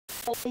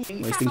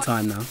Wasting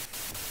time now.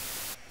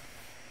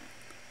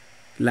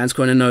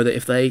 Landskrona know that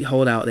if they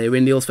hold out, they're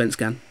in the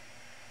Allsvenskan.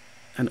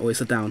 And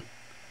OIS are down.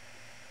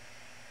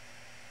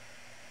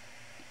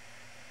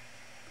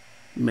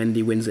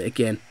 Mendy wins it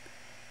again.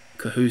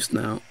 Cahoos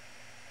now.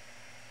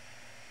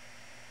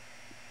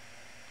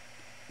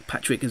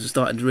 Patrick has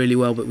started really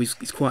well, but he's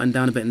quietened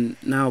down a bit. And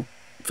now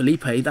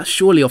Felipe, that's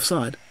surely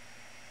offside.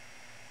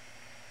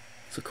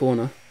 It's a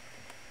corner.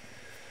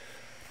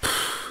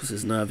 This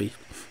is nervy.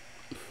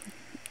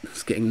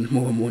 It's getting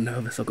more and more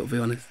nervous, I've got to be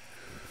honest.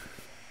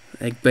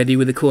 Egbedi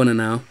with the corner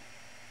now.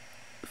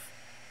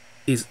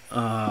 He's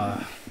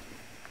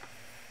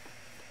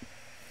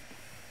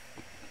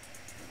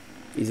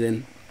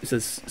in.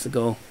 It's a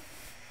goal.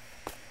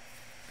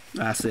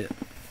 That's it.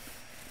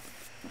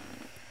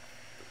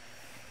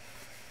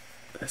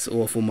 That's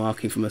awful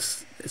marking from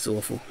us. It's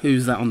awful.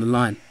 Who's that on the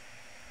line?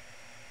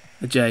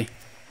 A J.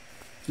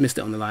 Missed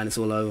it on the line. It's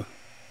all over.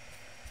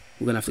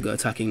 We're going to have to go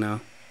attacking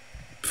now.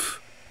 Pfft.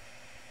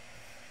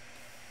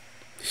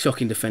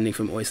 Shocking defending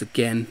from OIS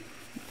again.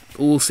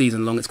 All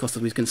season long it's cost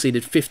us. We've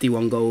conceded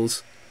 51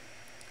 goals.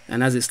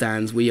 And as it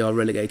stands, we are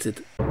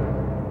relegated.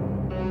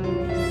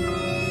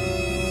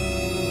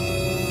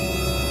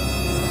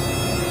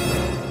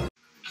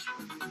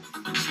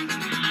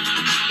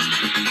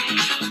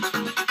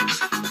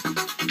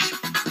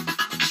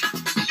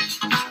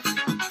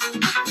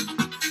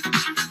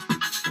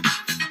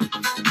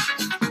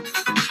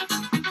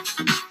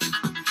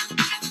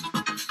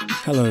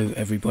 Hello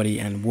everybody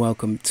and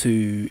welcome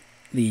to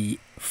the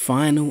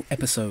final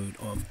episode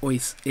of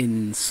OIS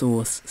in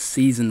Source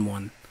Season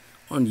 1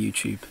 on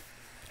YouTube.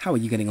 How are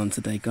you getting on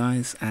today,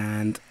 guys?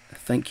 And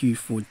thank you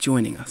for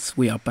joining us.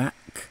 We are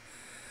back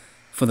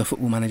for the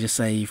Football Manager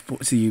Save,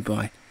 brought to you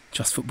by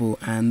Just Football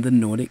and the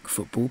Nordic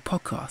Football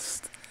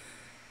Podcast.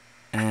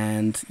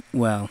 And,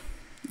 well,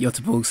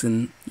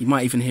 Goteborgsson, you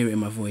might even hear it in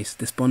my voice,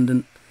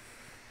 despondent,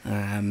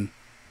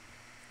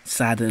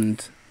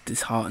 saddened,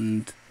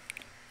 disheartened,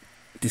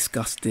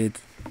 disgusted,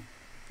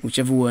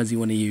 whichever words you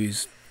want to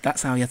use.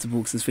 That's how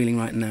Goteborgsson's feeling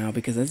right now,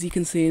 because as you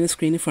can see in the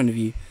screen in front of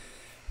you,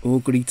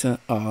 Orgryte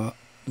are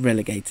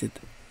relegated.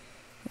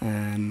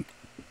 We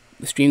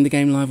streamed the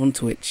game live on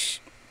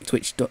Twitch,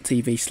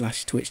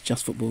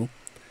 twitch.tv/twitchjustfootball.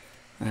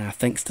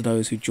 Thanks to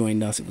those who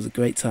joined us. It was a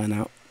great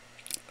turnout,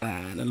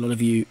 and a lot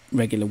of you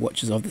regular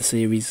watchers of the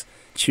series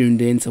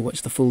tuned in to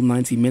watch the full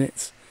 90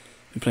 minutes.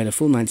 We played a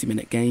full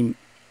 90-minute game,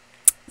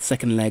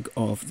 second leg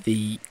of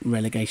the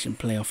relegation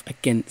playoff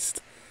against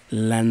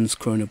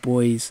Landskrona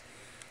boys,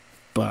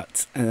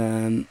 but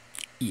yeah,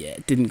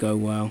 it didn't go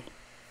well,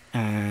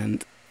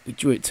 and we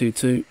drew it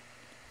 2-2.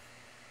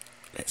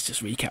 Let's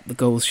just recap the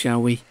goals,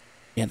 shall we?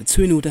 We had a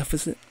 2-0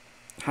 deficit,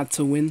 had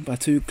to win by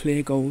 2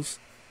 clear goals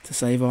to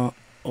save our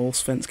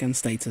Allsvenskan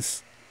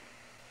status,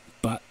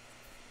 but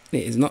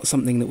it is not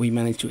something that we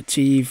managed to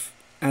achieve,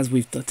 as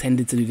we've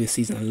tended to do this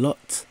season a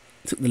lot.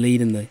 Took the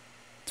lead in the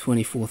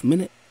 24th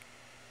minute.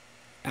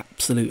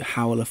 Absolute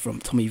howler from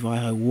Tommy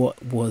Vaiho.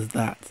 What was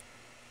that?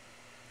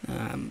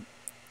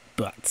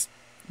 But,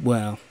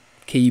 well,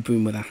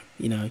 Keyboom with a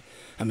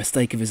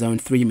mistake of his own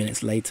 3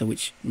 minutes later,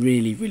 which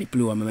really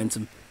blew our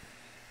momentum.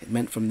 It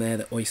meant from there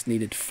that OIS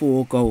needed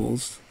 4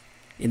 goals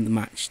in the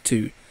match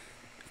to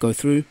go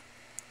through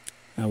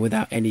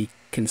without any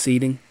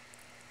conceding.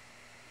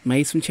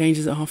 Made some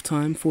changes at half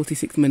time,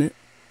 46th minute.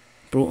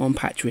 Brought on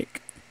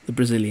Patrick, the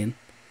Brazilian.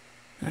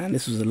 And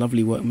this was a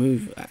lovely work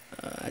move,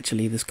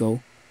 actually, this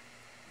goal.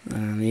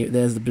 And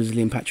there's the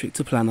Brazilian Patrick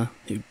to Planner,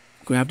 who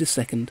grabbed his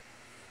second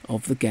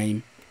of the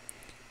game.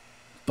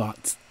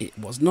 But it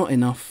was not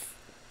enough,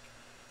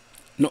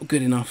 not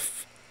good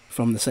enough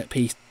from the set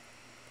piece.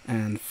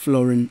 And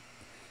Florin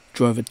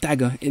drove a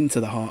dagger into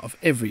the heart of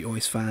every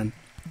OIS fan,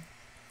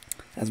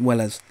 as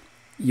well as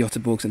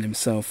Goteborgsson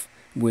himself,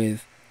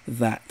 with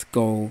that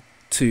goal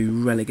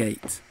to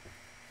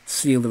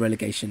seal the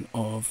relegation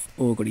of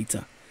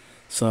Orgryte.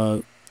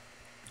 So,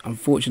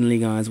 unfortunately,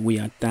 guys, we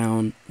are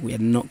down. We are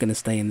not going to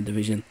stay in the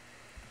division.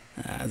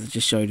 As I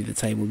just showed you the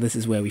table, this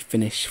is where we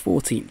finish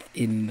 14th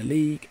in the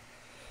league.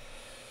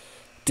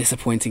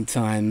 Disappointing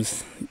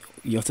times.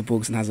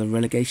 Goteborgsson has a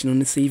relegation on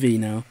the CV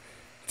now.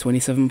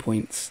 27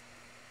 points,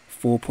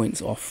 4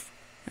 points off,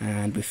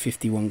 and with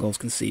 51 goals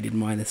conceded,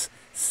 minus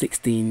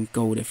 16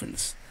 goal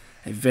difference.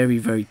 A very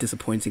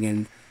disappointing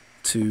end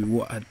to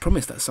what I had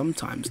promised at some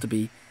times to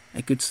be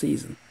a good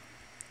season.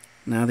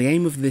 Now, the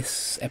aim of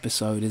this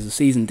episode is a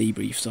season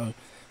debrief, so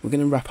we're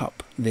going to wrap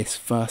up this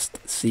first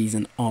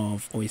season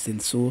of OIS in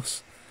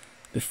Source.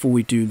 Before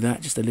we do that,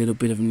 just a little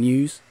bit of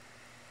news,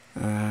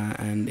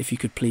 and if you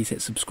could please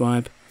hit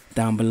subscribe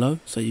down below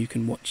so you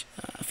can watch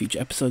future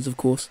episodes, of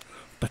course.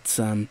 But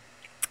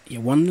yeah,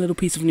 one little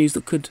piece of news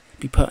that could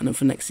be pertinent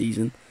for next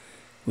season.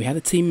 We had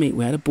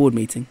a board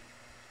meeting,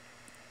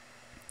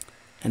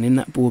 and in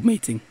that board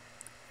meeting,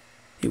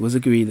 it was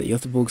agreed that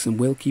Goteborgsson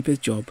will keep his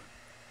job.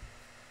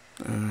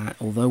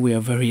 Although we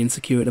are very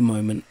insecure at the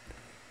moment,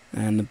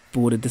 and the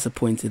board are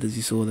disappointed, as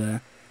you saw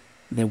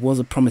there was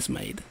a promise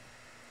made,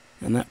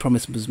 and that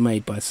promise was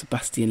made by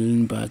Sebastian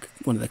Lindberg,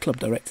 one of the club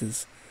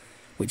directors,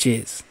 which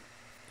is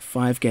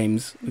 5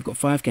 games. We've got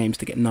 5 games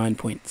to get 9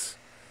 points.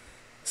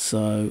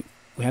 So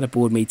we had a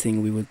board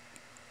meeting. We were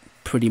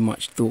pretty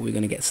much thought we were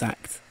going to get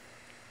sacked,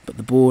 but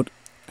the board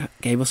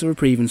gave us a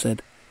reprieve and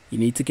said you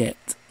need to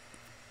get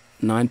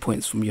 9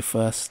 points from your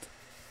first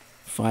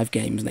 5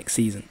 games next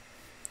season.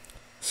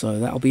 So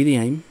that'll be the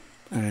aim,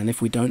 and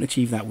if we don't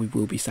achieve that, we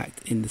will be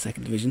sacked in the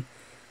second division,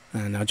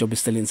 and our job is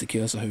still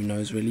insecure, so who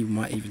knows really, we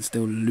might even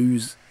still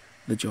lose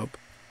the job,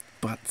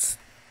 but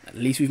at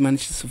least we've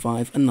managed to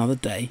survive another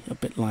day, a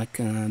bit like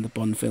the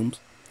Bond films.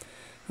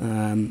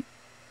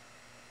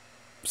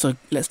 So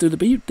let's do the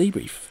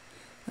debrief.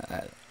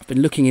 I've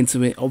been looking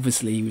into it.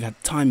 Obviously we've had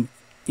time,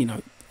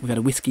 we've had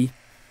a whiskey.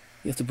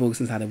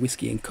 Goteborgsson's had a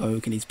whiskey and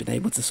coke, and he's been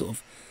able to sort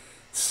of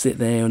sit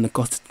there on the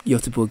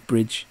Göteborg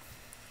bridge,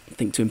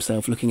 think to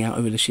himself, looking out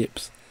over the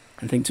ships,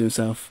 and think to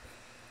himself,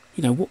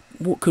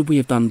 what could we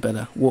have done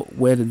better?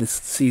 Where did this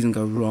season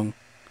go wrong?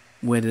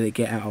 Where did it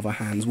get out of our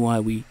hands? Why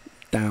are we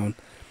down?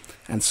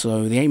 And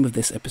so the aim of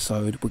this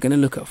episode, we're going to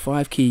look at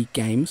 5 key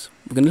games.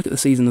 We're going to look at the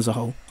season as a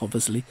whole,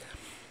 obviously.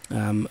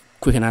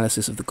 Quick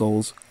analysis of the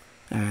goals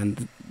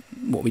and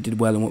what we did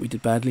well and what we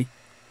did badly.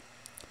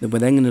 Then we're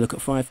then going to look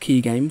at 5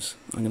 key games.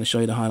 I'm going to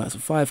show you the highlights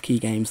of 5 key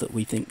games that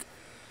we think,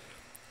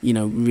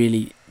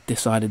 really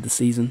decided the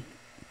season.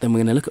 Then we're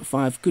going to look at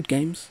 5 good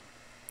games.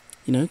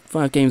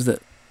 5 games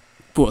that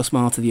brought a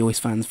smile to the OIS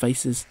fans'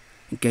 faces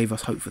and gave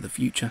us hope for the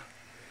future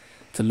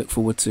to look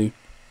forward to.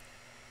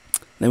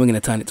 Then we're going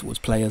to turn it towards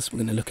players. We're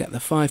going to look at the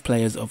 5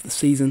 players of the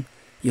season.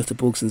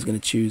 Goteborgsson's going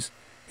to choose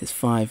his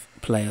 5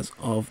 players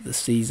of the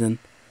season,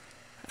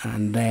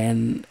 and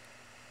then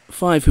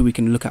 5 who we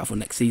can look out for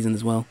next season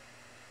as well.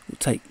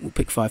 We'll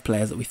pick 5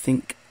 players that we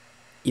think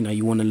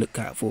you want to look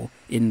out for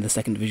in the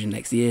second division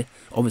next year.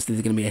 Obviously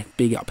there's going to be a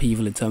big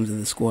upheaval in terms of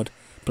the squad,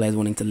 players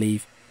wanting to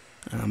leave,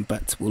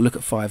 but we'll look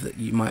at 5 that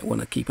you might want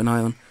to keep an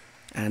eye on,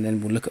 and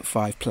then we'll look at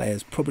 5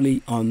 players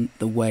probably on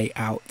the way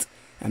out,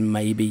 and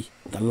maybe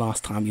the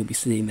last time you'll be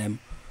seeing them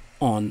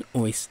on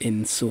OIS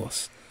in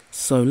Source.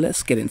 So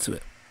let's get into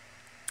it,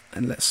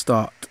 and let's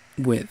start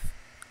with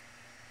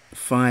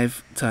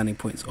 5 turning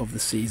points of the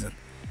season.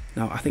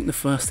 Now I think the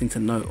first thing to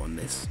note on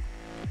this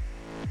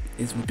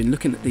is we've been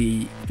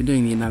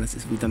doing the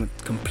analysis. We've done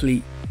a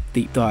complete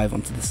deep dive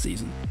onto this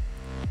season,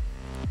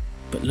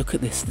 but look at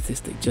this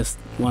statistic, just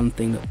one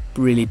thing that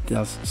really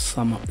does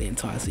sum up the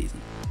entire season.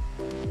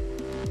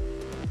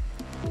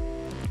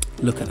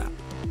 Look at that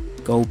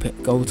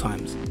goal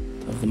times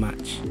of the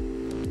match,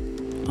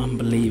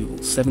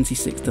 unbelievable.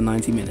 76 to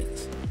 90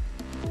 minutes,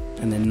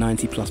 and then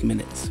 90 plus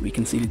minutes. We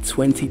conceded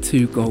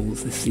 22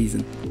 goals this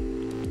season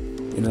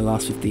in the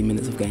last 15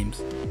 minutes of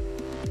games.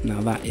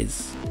 Now that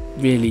is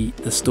really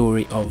the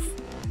story of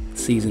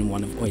season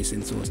 1 of OIS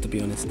in Source, to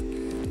be honest,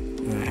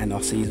 and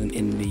our season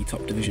in the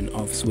top division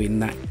of Sweden.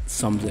 That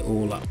sums it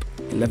all up.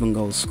 11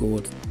 goals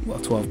scored,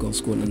 12 goals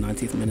scored in the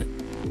 90th minute,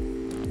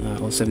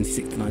 or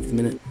 76th to 90th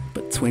minute,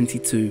 but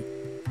 22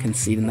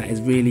 conceded. That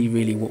is really,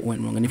 really what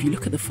went wrong. And if you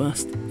look at the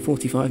first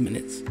 45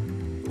 minutes,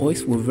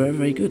 OIS were very,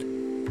 very good.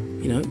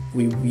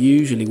 We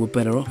usually were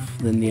better off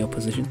than the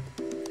opposition.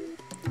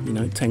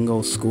 10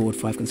 goals scored,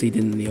 5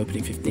 conceded in the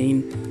opening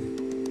 15,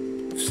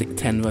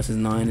 10 versus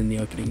 9 in the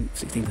opening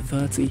 16 to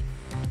 30,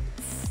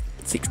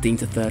 16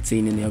 to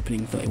 13 in the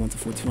opening 31 to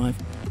 45.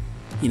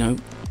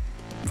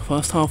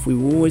 First half we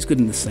were always good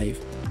in the save.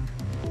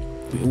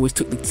 We always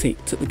took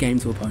the game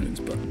to opponents,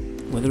 but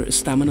whether it was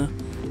stamina,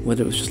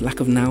 whether it was just lack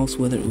of nous,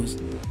 whether it was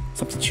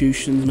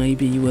substitutions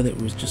maybe, whether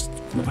it was just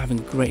not having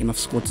a great enough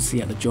squad to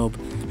see out the job,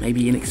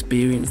 maybe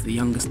inexperience, the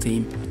youngest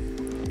team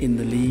in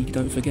the league,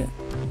 don't forget,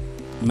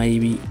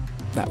 maybe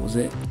that was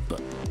it. But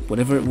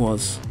whatever it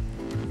was,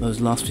 those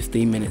last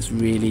 15 minutes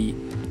really,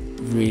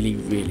 really,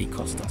 really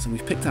cost us. And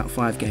we've picked out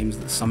 5 games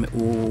that sum it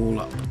all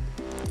up,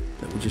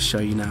 that we'll just show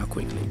you now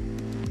quickly.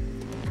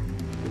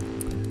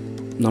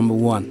 Number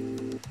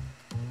 1,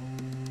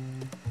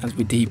 as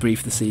we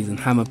debrief the season,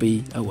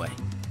 Hammarby away.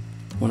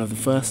 One of the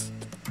first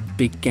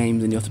big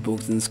games in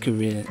Göteborgsson's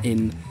career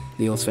in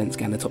the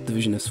Allsvenskan, the top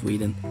division of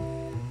Sweden.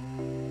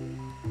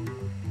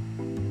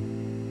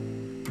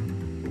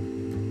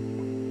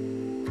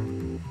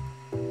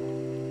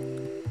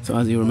 So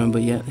as you remember,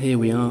 here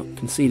we are,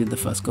 conceded the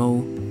first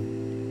goal.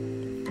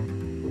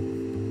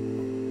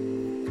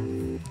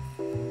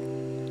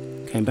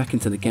 Came back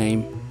into the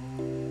game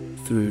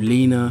through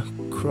Lina,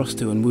 cross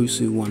to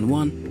Nwusu,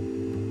 1-1.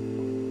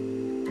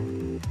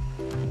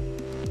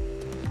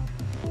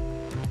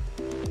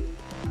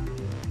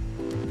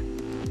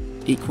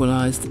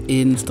 Equalised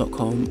in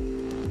Stockholm.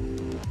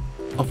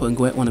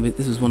 Orgryte,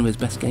 this was one of his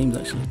best games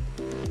actually.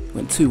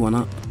 Went 2-1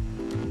 up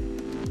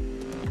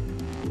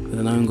with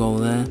an own goal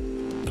there.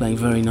 Playing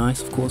very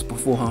nice, of course,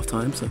 before half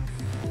time. So,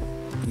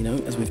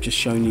 as we've just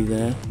shown you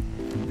there,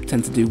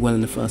 tend to do well in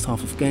the first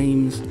half of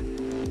games.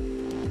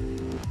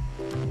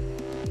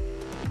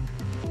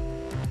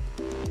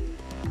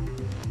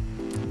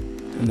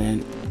 And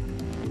then,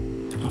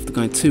 after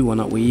going 2-1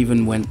 up, we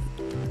even went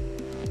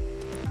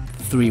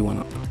 3-1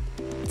 up.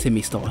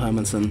 Timmy stopped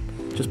Hermansson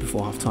just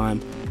before half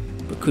time.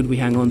 But could we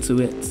hang on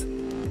to it?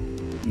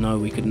 No,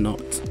 we could not.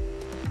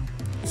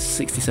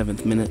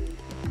 67th minute.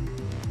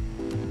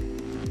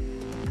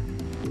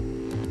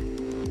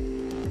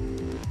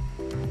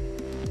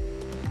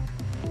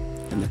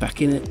 And they're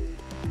back in it.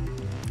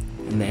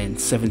 And then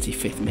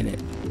 75th minute.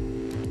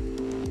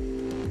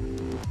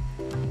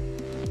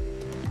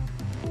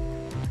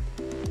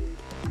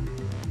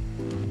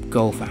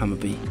 Goal for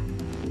Hammarby.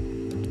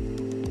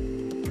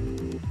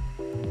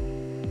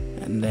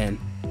 And then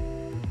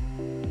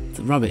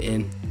to rub it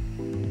in,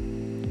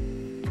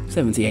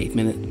 78th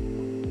minute,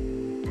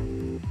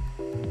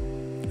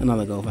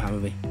 another goal for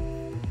Hammarby,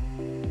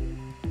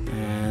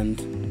 and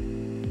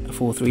a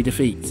 4-3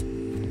 defeat.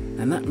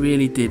 And that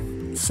really did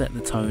set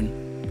the tone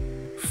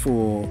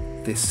for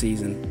this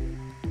season,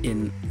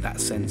 in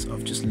that sense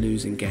of just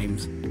losing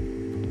games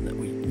that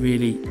we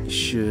really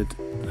should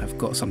have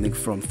got something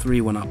from.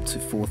 3-1 up to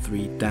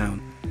 4-3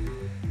 down.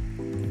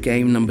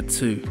 Game number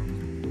 2,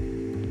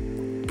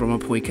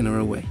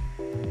 Bromma away.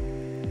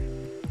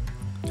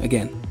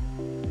 Again,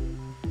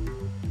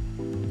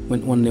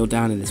 went 1-0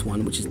 down in this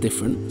one, which is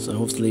different. So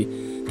obviously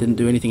didn't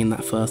do anything in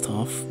that first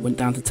half. Went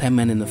down to 10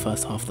 men in the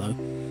first half though,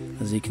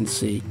 as you can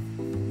see.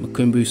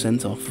 Makumbu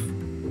sent off.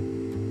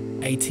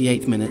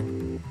 88th minute.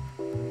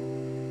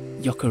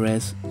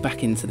 Gyökeres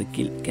back into the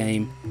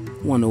game.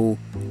 1-1.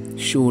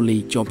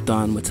 Surely job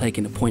done. We're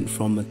taking a point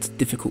from a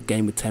difficult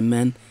game with 10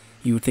 men.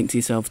 You would think to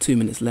yourself, 2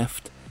 minutes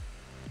left.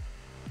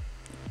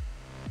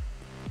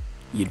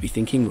 You'd be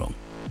thinking wrong.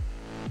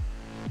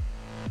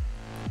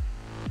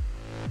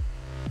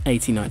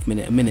 89th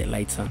minute, a minute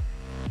later,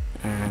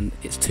 and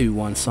it's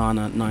 2-1.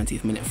 Sana,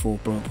 90th minute for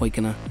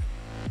Bromma.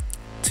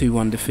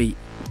 2-1 defeat.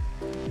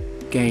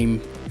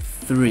 Game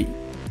 3,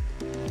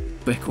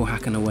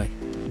 Beko away,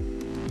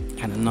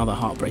 and another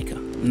heartbreaker.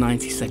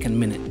 92nd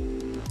minute,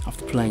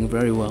 after playing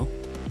very well,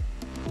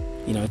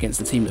 you know, against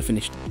the team that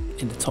finished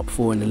in the top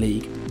 4 in the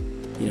league.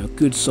 You know,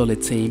 good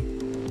solid team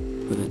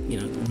with a, you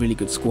know, really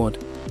good squad.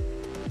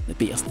 They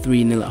beat us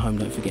 3-0 at home,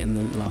 don't forget, in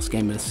the last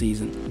game of the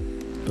season.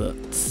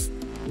 But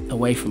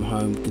away from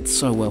home, did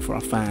so well for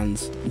our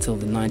fans until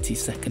the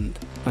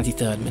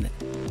 93rd minute.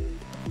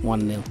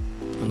 1-0,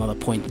 another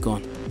point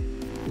gone.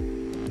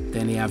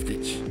 Deni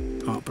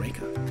Avdic,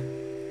 heartbreaker.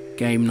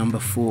 Game number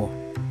 4.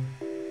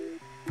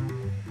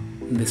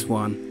 This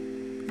one,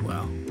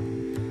 well,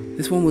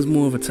 this one was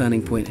more of a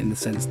turning point in the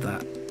sense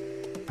that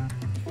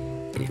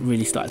it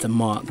really started to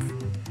mark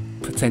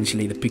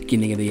potentially the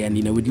beginning of the end.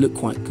 You know, we'd look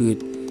quite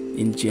good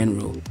in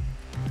general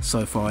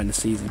so far in the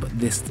season, but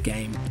this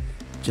game,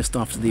 just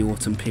after the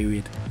autumn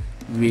period,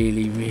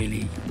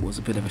 really was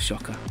a bit of a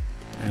shocker.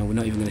 And we're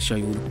not even going to show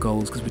you all the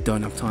goals because we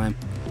don't have time.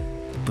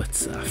 But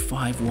a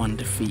 5-1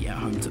 defeat at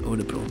home to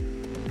Örebro.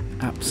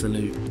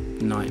 Absolute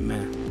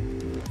nightmare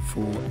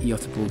for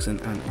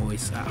Goteborgsson and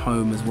OIS at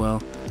home as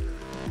well.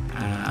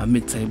 A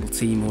mid-table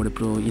team,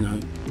 Örebro, you know,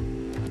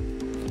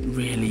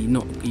 really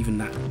not even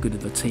that good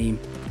of a team.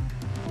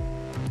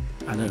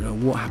 I don't know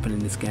what happened in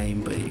this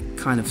game, but it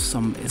kind of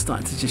it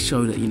started to just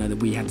show that, you know, that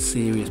we had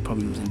serious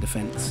problems in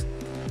defence,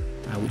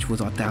 which was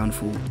our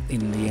downfall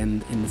in the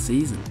end in the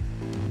season.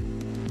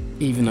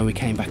 Even though we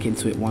came back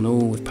into it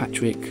 1-1 with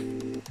Patrick,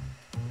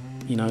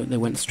 you know, they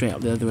went straight up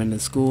the other end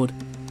and scored.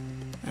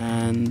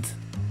 And,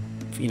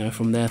 you know,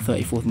 from there,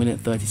 34th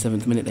minute,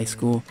 37th minute, they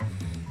score.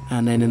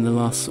 And then in the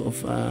last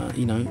sort of,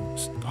 you know,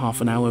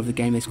 half an hour of the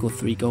game, they score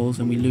 3 goals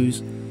and we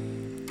lose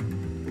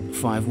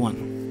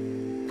 5-1.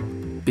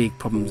 Big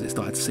problems it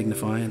started to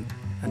signify, and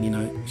you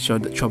know,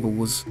 showed that trouble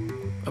was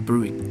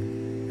brewing.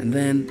 And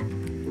then,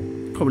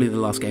 probably the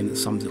last game that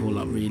sums it all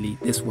up, really,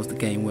 this was the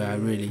game where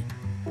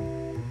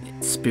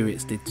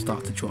spirits did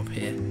start to drop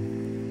here.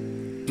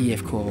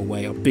 EFK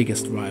away, our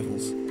biggest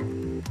rivals.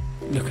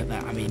 Look at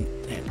that, I mean,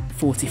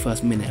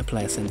 41st minute, a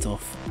player sent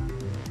off.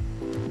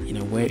 You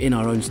know, we're in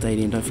our own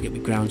stadium, don't forget we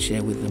ground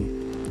share with them.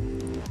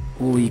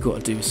 All you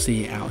got to do is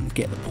see it out and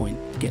get the point,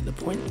 get the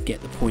point, get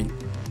the point.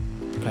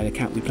 We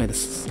played a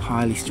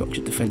highly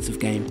structured defensive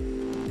game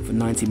for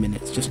 90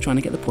 minutes, just trying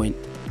to get the point.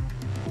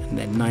 And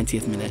then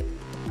 90th minute,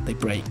 they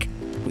break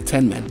with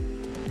 10 men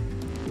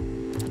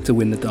to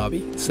win the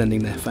derby,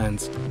 sending their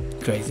fans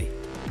crazy.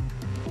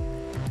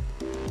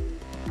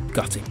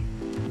 Gutting,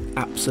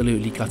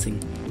 absolutely gutting.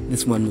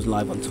 This one was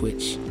live on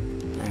Twitch,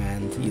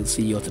 and you'll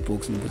see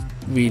Goteborgsson was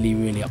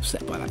really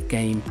upset by that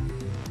game.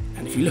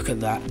 And if you look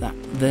at that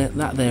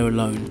there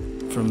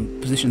alone,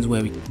 from positions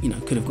where we, you know,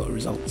 could have got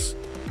results,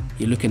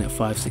 you're looking at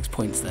 5-6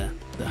 points there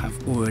that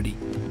have already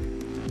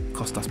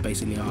cost us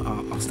basically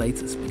our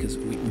status, because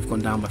we've gone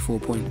down by 4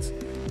 points.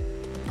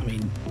 I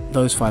mean,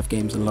 those 5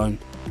 games alone,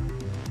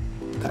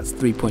 that's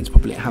 3 points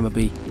probably at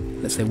Hammarby,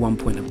 let's say 1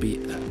 point at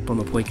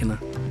Bromma.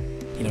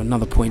 You know,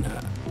 another point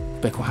at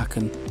Beko.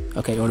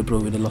 Okay,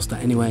 Örebro would have lost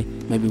that anyway.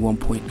 Maybe 1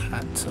 point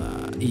at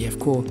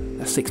EFK.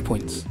 That's 6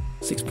 points.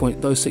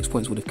 Those 6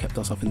 points would have kept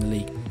us up in the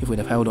league if we'd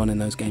have held on in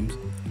those games,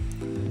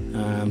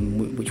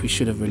 which we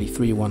should have really.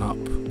 3-1 up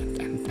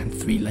and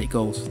 3 late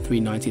goals, 3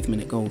 90th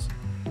minute goals.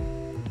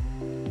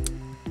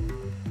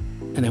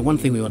 And then one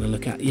thing we want to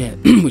look at,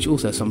 which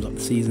also sums up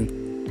the season,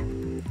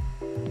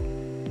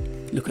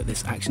 Look at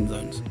this action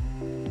zones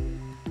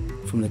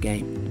from the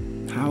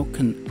game. How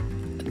can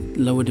a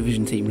lower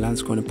division team,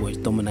 Landskrona boys,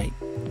 dominate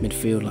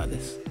midfield like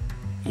this?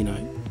 You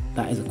know,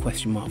 that is a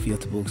question mark for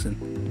Goteborgsson,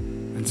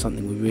 and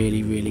something we're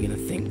really going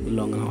to think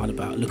long and hard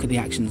about. Look at the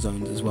action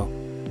zones as well.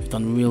 We've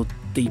done real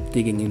deep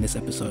digging in this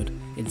episode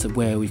into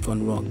where we've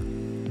gone wrong.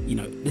 You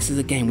know, this is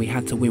a game we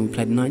had to win. We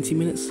played 90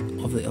 minutes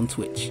of it on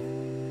Twitch.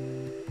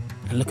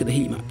 And look at the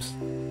heat maps.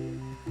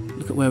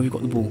 Look at where we've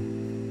got the ball.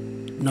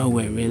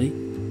 Nowhere really.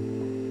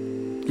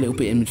 A little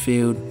bit in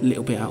midfield, a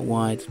little bit out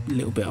wide, a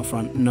little bit up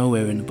front,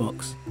 nowhere in the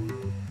box.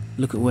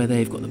 Look at where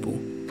they've got the ball.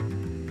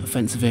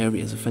 Offensive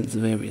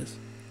areas.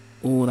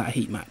 All that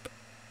heat map.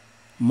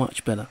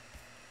 Much better.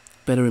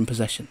 Better in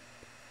possession.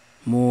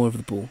 More of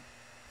the ball.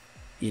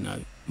 You know,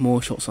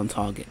 more shots on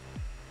target.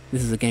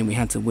 This is a game we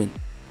had to win.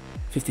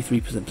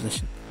 53%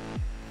 possession.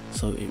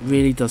 So it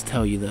really does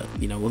tell you that,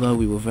 you know, although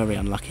we were very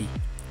unlucky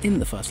in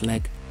the first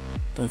leg,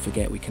 don't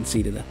forget we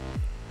conceded a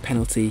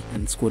penalty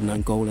and scored an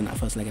own goal in that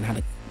first leg and had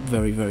a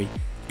very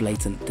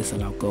blatant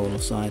disallowed goal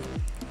offside.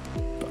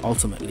 But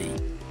ultimately,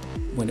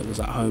 when it was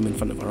at home in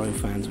front of our own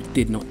fans, we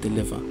did not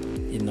deliver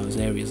in those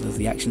areas, as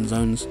the action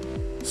zones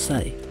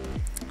say.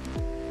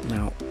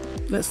 Now,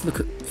 let's look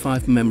at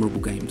 5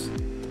 memorable games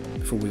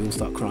before we all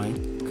start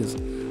crying, because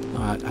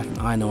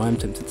I know I'm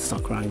tempted to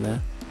start crying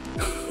there.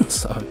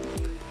 So,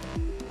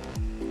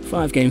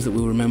 5 games that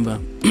we'll remember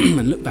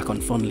and look back on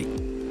fondly.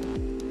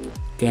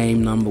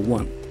 Game number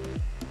 1,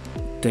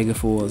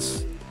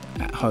 Degerfors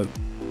at home.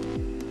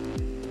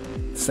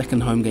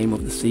 Second home game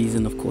of the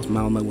season. Of course,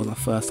 Malmo was our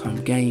first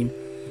home game.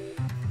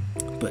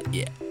 But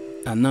yeah,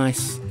 a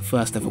nice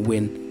first ever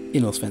win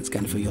in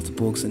Allsvenskan for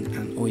Goteborgsson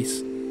and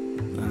OIS,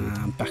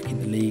 back in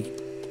the league.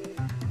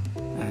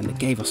 And it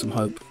gave us some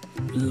hope.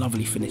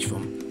 Lovely finish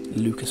from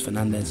Lucas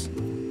Fernandez,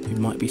 who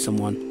might be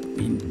someone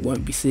we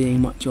won't be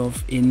seeing much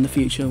of in the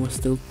future. We're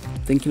still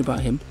thinking about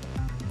him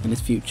and his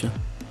future.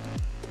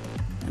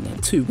 And then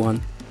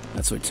 2-0,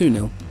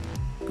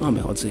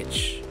 Armel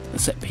Hodzic, a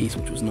set piece,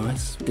 which was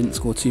nice. Didn't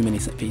score too many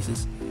set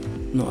pieces,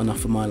 not enough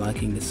for my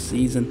liking this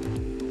season.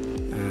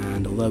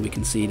 And although we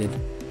conceded,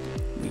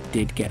 we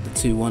did get the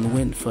 2-1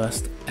 win,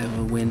 first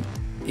ever win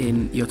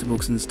in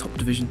Göteborgsson's top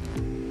division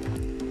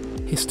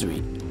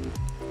history.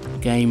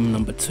 Game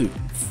number 2,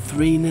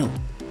 3-0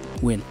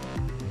 win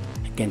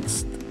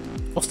against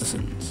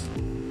Östersunds.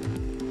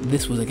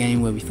 This was a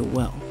game where we thought,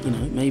 well, you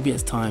know, maybe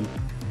it's time.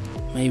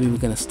 Maybe we're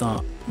going to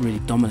start really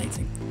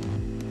dominating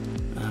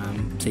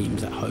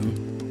teams at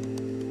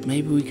home.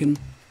 Maybe we can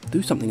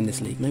do something in this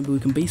league. Maybe we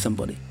can be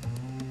somebody.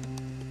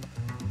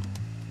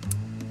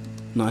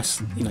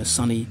 Nice, you know,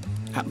 sunny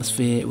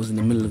atmosphere. It was in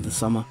the middle of the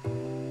summer.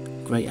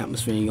 Great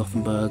atmosphere in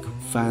Gothenburg.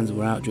 Fans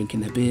were out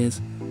drinking their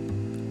beers,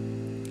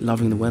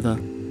 loving the weather.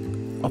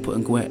 Oppo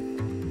and Guet,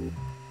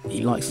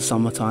 he likes the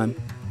summertime,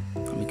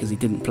 because he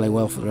didn't play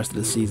well for the rest of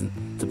the season,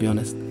 to be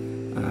honest.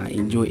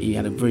 He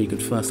had a very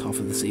good first half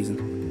of the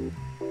season.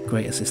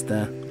 Great assist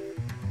there.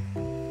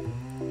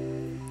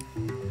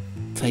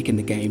 Taking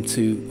the game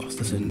to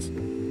Östersunds.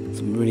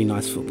 Some really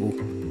nice football.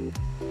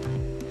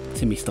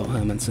 Timmy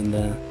Stolt-Hermansson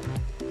there.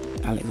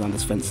 Alexander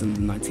Svensson,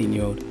 the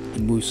 19-year-old.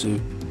 And Wusu.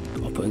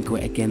 Oppo and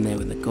Guet again there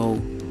with the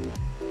goal.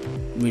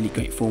 Really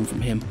great form from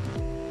him.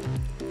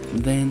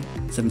 And then,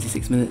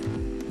 76th minute.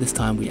 This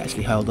time we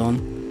actually held on.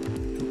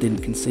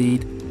 Didn't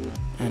concede.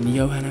 And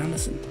Johan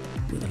Andersson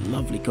with a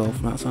lovely goal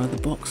from outside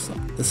the box,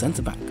 the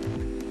centre-back.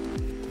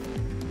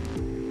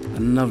 A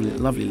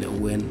lovely little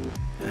win,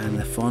 and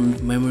a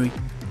fond memory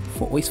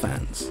for OIS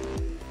fans.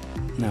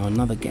 Now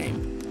another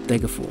game,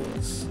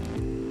 Degerfors.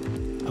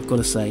 I've got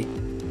to say,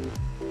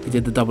 we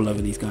did the double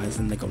over these guys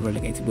and they got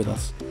relegated with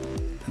us.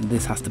 And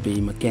this has to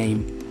be my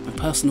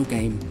personal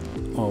game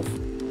of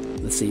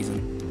the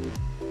season.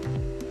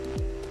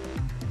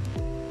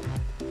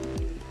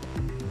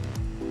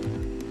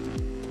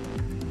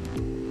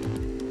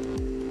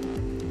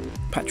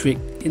 Patrick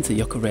into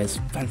Gyökeres,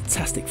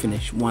 fantastic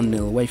finish, 1-0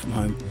 away from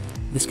home.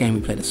 This game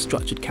we played a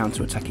structured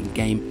counter-attacking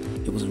game.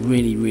 It was a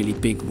really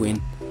big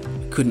win.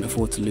 We couldn't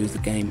afford to lose the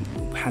game.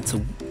 We had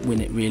to win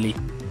it really.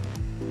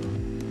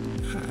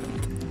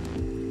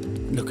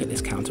 And look at this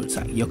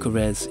counter-attack.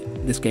 Gyökeres,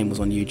 this game was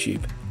on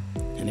YouTube.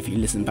 And if you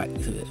listen back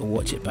to it or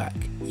watch it back,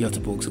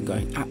 Göteborgsson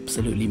going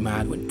absolutely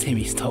mad when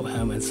Timmy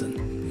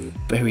Stolt-Hermansson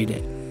buried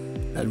it.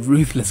 A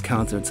ruthless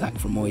counter-attack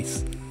from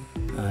OIS.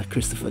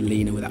 Christopher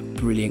Lena with that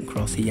brilliant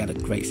cross. He had a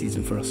great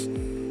season for us.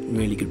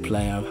 Really good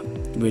player.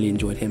 Really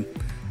enjoyed him.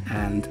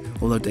 And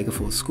although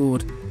Degerfors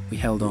scored, we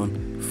held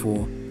on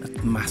for a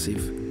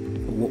massive,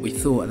 or what we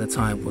thought at the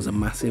time was a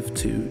massive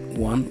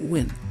 2-1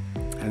 win.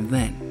 And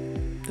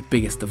then, the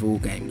biggest of all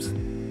games.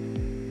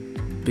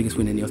 Biggest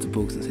win in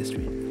Göteborgsson's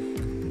history.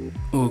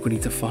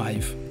 Orgryte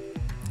 5.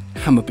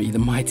 Hammarby, the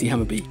mighty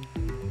Hammarby,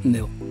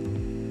 0.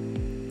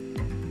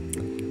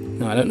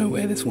 Now I don't know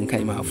where this one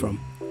came out from.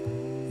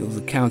 It was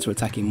a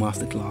counter-attacking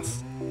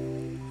masterclass.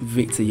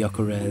 Victor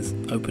Gyökeres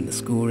opened the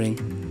scoring.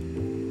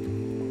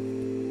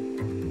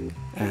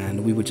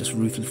 And we were just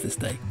ruthless this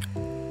day.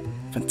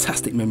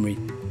 Fantastic memory.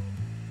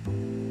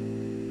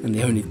 And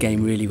the only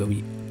game really where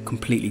we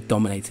completely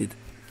dominated.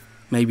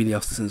 Maybe the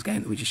Östersunds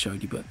game that we just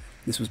showed you, but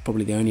this was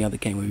probably the only other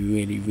game where we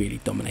really, really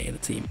dominated a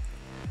team.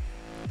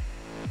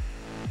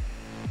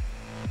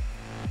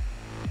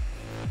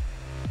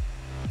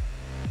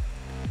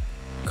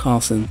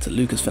 Carlson to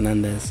Lucas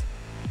Fernandez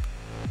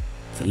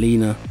to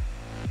Lena.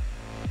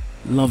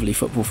 Lovely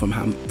football from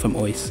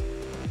OIS.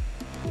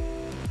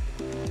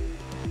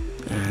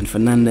 And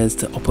Fernandez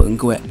to Jonatan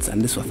Goteborgsson,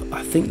 and this was,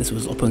 I think this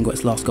was Jonatan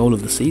Goteborgsson's last goal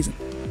of the season,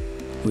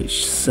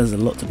 which says a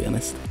lot, to be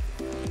honest.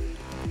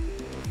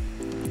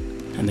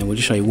 And then we'll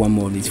just show you one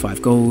more of these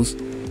 5 goals.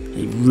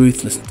 A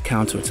ruthless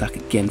counter-attack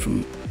again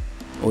from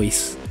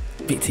OIS.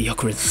 Victor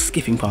Gyökeres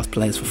skipping past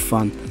players for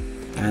fun,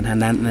 and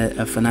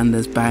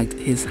Fernandez bagged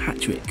his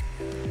hat-trick.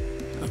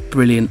 A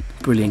brilliant,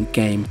 brilliant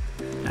game,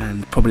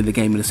 and probably the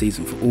game of the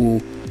season for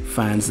all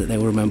fans that they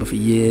will remember for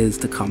years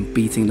to come,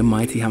 beating the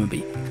mighty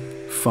Hammarby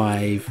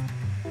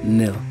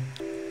 5-0.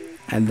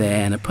 And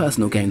then a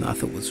personal game that I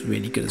thought was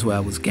really good as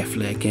well was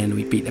Gefle again.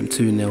 We beat them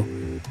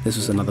 2-0. This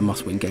was another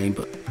must-win game,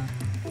 but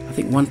I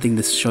think one thing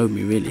this showed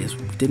me really is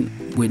we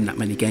didn't win that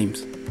many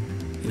games.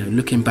 You know,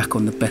 looking back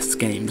on the best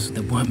games,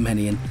 there weren't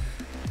many, and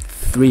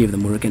 3 of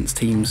them were against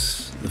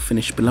teams that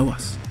finished below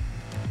us.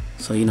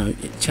 So, you know,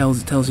 it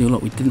tells you a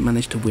lot. We didn't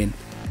manage to win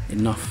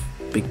enough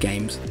big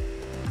games.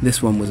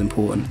 This one was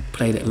important.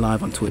 Played it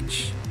live on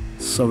Twitch.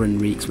 Soren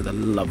Reeks with a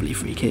lovely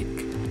free kick.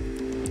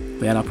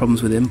 We had our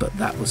problems with him, but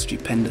that was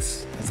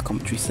stupendous, as the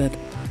commentary said.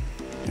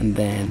 And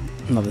then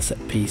another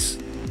set piece.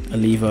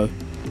 Olivo,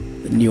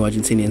 the new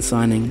Argentinian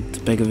signing, to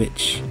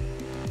Begovic,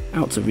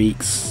 out to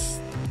Reeks,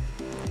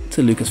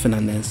 to Lucas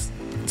Fernandez,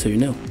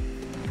 2-0.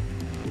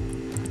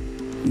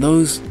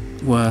 Those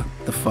were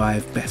the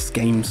 5 best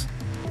games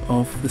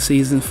of the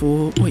season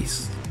for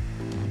OIS.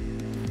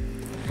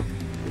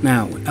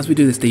 Now, as we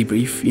do this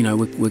debrief, you know,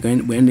 we're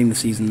ending the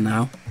season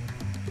now,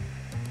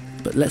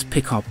 but let's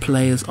pick our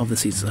players of the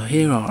season. So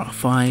here are our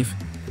 5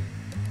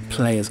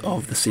 players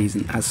of the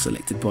season as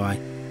selected by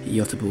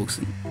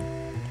Goteborgsson.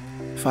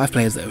 5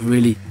 players that have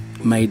really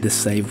made this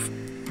save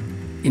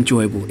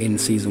enjoyable in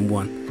season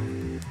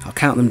 1. I'll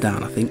count them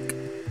down, I think,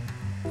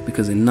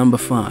 because in number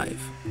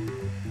 5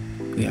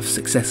 we have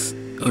Success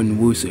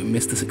Onwusu,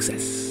 Mr.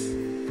 Success.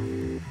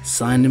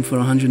 Signed him for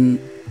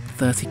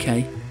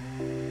 130k.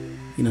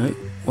 You know,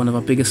 one of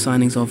our biggest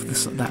signings of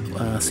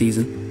that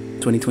season,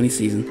 2020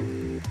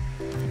 season.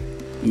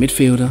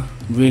 Midfielder,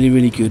 really,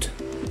 really good.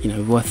 You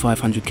know, worth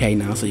 500k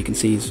now, so you can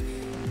see he's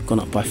gone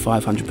up by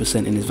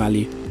 500% in his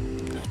value.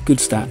 Good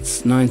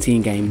stats,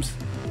 19 games,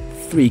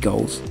 3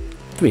 goals,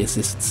 3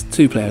 assists,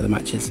 2 player of the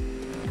matches,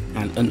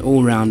 and an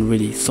all-round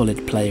really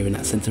solid player in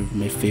that centre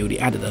midfield. He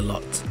added a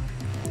lot.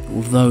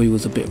 Although he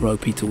was a bit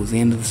ropey towards the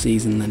end of the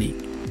season, and he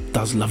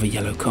does love a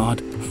yellow card,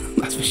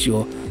 that's for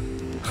sure.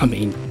 I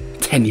mean,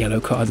 10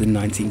 yellow cards in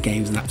 19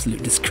 games, an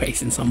absolute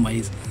disgrace in some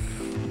ways.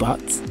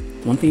 But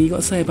one thing you got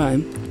to say about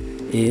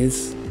him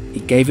is he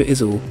gave it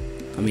his all.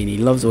 I mean, he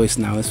loves OIS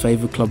now, his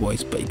favourite club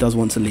OIS, but he does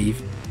want to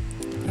leave,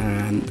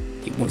 and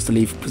he wants to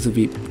leave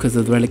because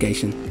of the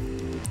relegation,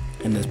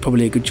 and there's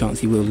probably a good chance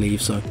he will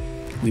leave. So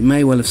we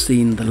may well have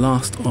seen the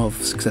last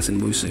of Success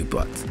in Wusu,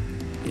 but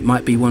it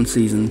might be one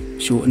season,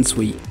 short and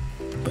sweet,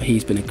 but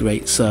he's been a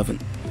great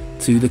servant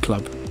to the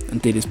club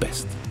and did his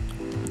best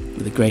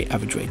with a great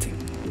average rating.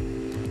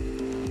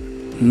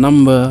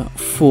 Number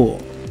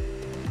 4,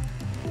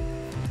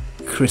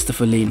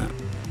 Christopher Lena,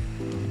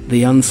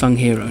 the unsung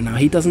hero. Now,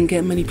 he doesn't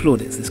get many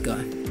plaudits, this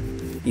guy.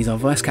 He's our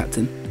vice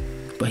captain,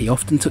 but he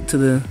often took to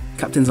the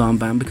captain's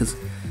armband because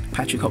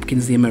Patrick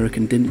Hopkins, the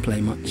American, didn't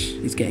play much.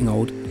 He's getting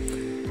old,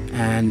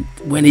 and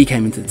when he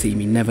came into the team,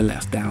 he never let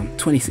us down.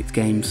 26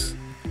 games,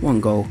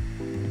 1 goal,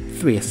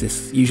 3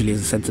 assists, usually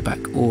as a centre back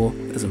or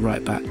as a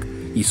right back.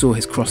 You saw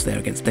his cross there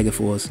against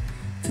Degerfors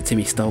to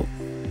Timmy Stolt.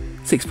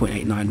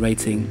 6.89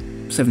 rating,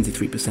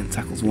 73%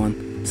 tackles won,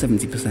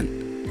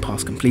 70%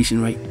 pass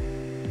completion rate,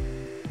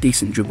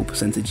 decent dribble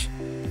percentage.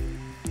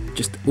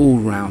 Just all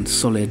round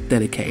solid,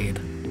 dedicated,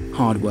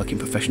 hard working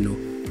professional.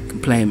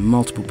 Can play in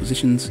multiple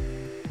positions.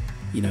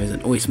 You know, he's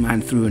an OIS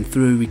man through and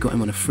through. We got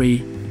him on a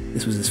free.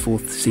 This was his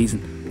 4th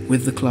season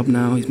with the club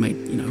now. He's made,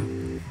 you know,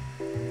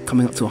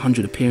 coming up to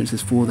 100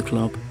 appearances for the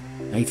club,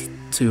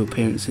 82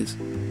 appearances.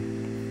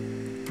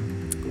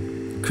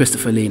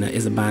 Christopher Lena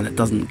is a man that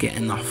doesn't get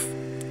enough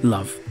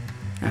love,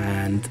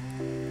 and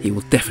he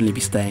will definitely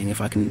be staying if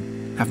I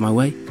can have my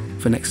way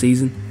for next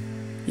season.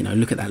 You know,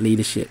 look at that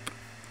leadership,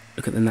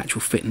 look at the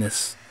natural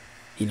fitness.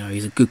 You know,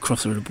 he's a good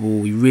crosser of the ball.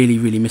 We really,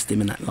 really missed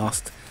him in that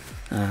last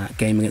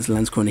game against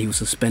Landskrona. He was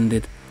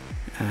suspended,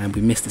 and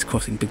we missed his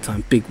crossing big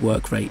time. Big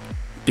work rate,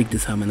 big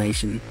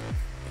determination.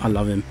 I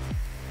love him.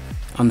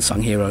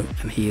 Unsung hero,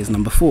 and he is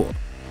number 4.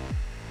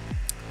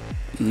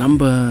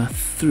 Number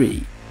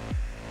 3,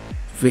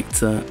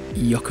 Victor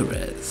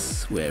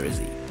Gyökeres. Where is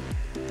he?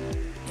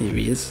 Here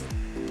he is.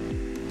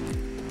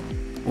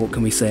 What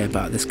can we say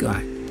about this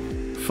guy?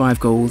 5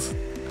 goals,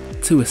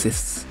 2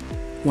 assists,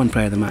 1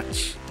 player of the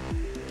match,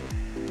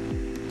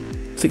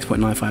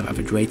 6.95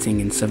 average rating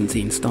in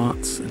 17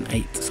 starts and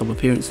 8 sub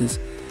appearances.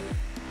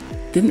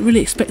 Didn't really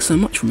expect so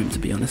much from him, to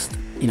be honest.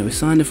 You know, we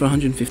signed him for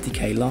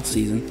 150k last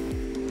season,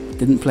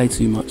 didn't play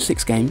too much,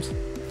 6 games,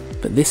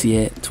 but this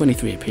year,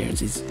 23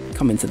 appearances,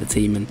 come into the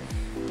team and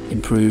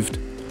improved,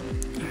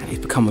 and he's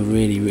become a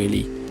really,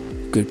 really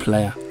good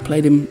player.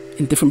 Played him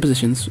in different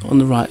positions, on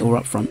the right or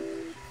up front,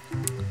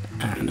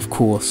 and of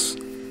course,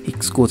 he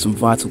scored some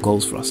vital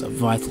goals for us at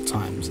vital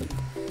times, and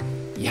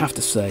you have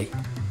to say,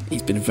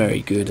 he's been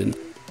very good, and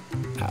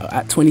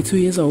at 22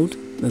 years old,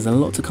 there's a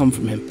lot to come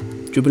from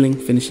him. Dribbling,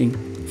 finishing,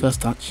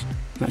 first touch,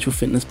 natural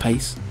fitness,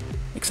 pace,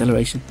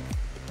 acceleration.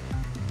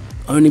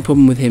 Only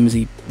problem with him is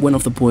he went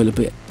off the boil a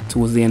bit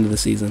towards the end of the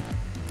season.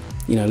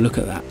 You know, look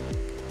at that.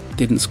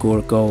 Didn't score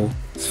a goal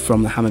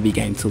from the Hammarby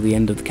game till the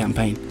end of the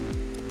campaign.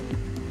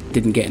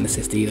 Didn't get an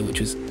assist either, which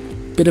was a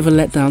bit of a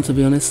letdown, to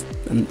be honest,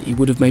 and he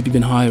would have maybe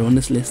been higher on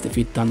this list if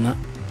he'd done that.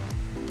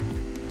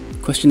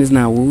 Question is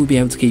now, will we be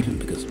able to keep him?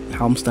 Because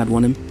Halmstad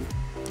want him.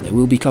 There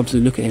will be clubs who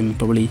look at him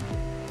probably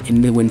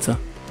in the winter.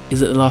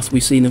 Is it the last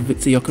we've seen of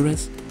Victor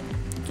Gyökeres?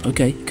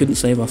 Okay, couldn't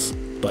save us,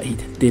 but he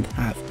did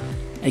have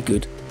a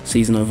good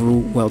season overall.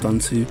 Well done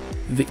to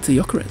Victor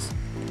Gyökeres.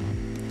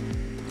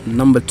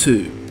 Number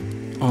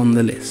 2 on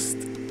the list,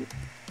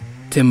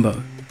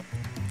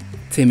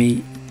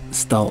 Timmy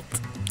Stolt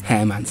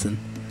Hermansson.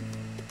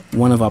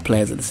 One of our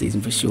players of the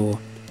season for sure.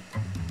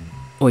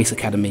 OIS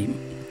Academy,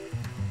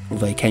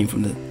 although he came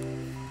from the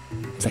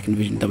 2nd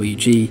Division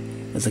WG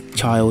as a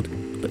child,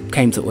 but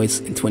came to OIS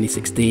in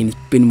 2016. He's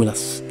been with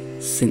us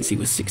since he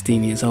was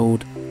 16 years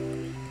old.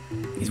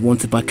 He's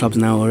wanted by clubs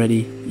now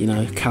already. You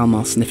know,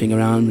 Kalmar sniffing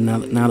around now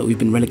that we've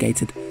been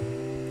relegated.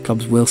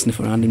 Clubs will sniff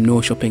around him.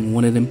 Norrköping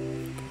wanted him.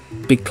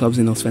 Big clubs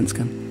in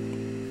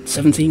Allsvenskan.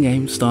 17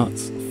 games,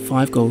 starts,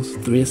 5 goals,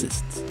 3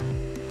 assists.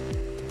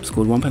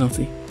 Scored 1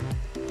 penalty.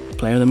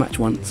 Player of the match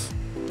once.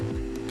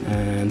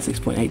 And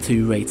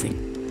 6.82 rating.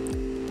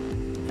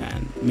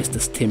 And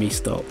Mr. Timmy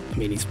Stolt, I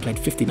mean, he's played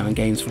 59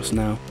 games for us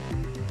now.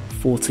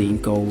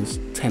 14 goals,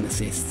 10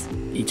 assists.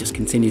 He just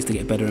continues to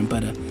get better and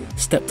better.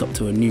 Stepped up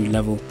to a new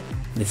level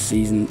this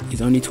season.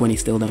 He's only 20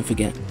 still, don't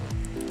forget.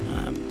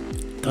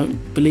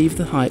 Don't believe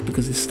the hype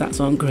because his stats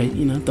aren't great.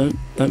 You know,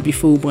 don't be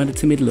fooled by the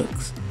timid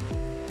looks.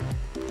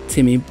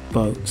 Timmy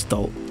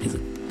Stolt is a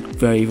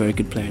very, very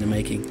good player in the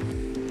making.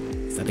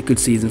 He's had a good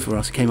season for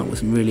us. He came up with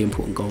some really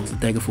important goals. The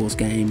Degerfors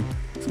game,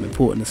 some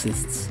important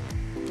assists.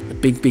 The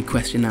big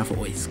question now for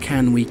OIS: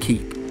 can we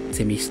keep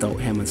Timmy Stolt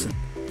Hermansson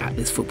at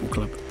this football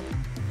club?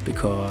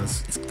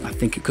 Because I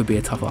think it could be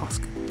a tough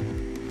ask,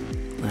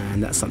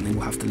 and that's something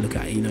we'll have to look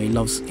at. You know, he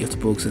loves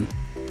Goteborgsson.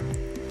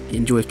 He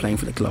enjoys playing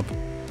for the club.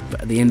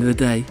 But at the end of the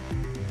day,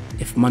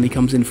 if money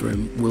comes in for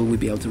him, will we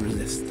be able to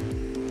resist?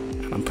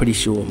 And I'm pretty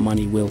sure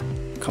money will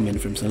come in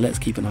for him, so let's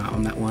keep an eye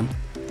on that one.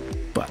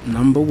 But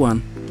number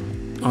 1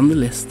 on the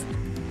list,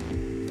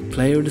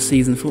 player of the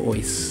season for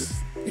OIS,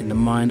 in the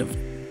mind of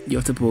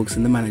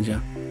Goteborgsson, the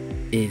manager,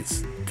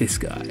 is this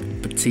guy,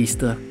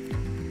 Batista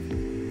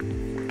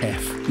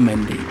F.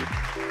 Mendy.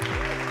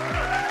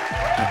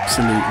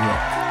 Absolute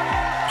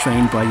rock.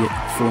 Trained by your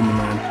former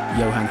man,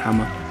 Johan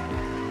Hammer.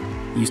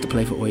 Used to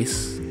play for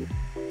OIS.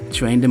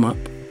 Trained him up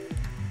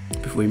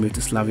before he moved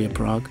to Slavia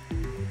Prague.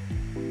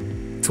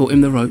 Taught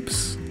him the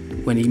ropes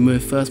when he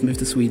first moved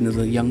to Sweden as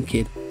a young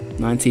kid,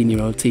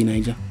 19-year-old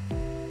teenager,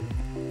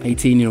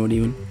 18-year-old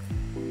even.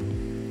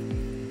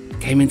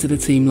 Came into the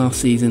team last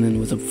season and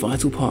was a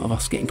vital part of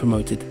us getting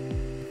promoted.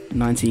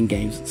 19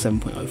 games,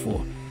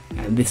 7.04,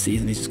 and this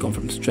season he's just gone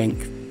from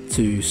strength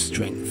to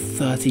strength.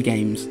 30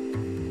 games,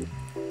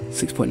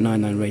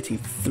 6.99 rating,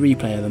 3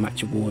 player of the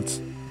match awards,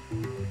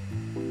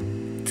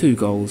 2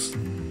 goals.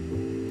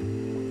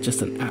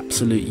 Just an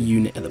absolute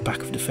unit at the back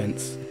of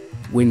defence.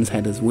 Wins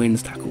headers,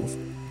 wins tackles.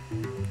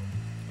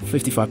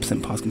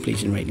 55% pass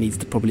completion rate, needs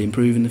to probably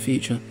improve in the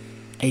future.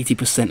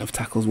 80% of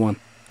tackles won.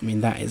 I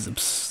mean, that is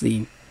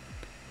obscene.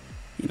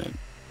 You know,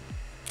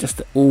 just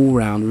an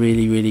all-round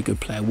really, really good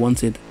player.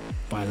 Wanted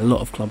by a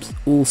lot of clubs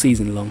all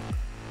season long.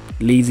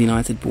 Leeds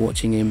United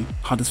watching him.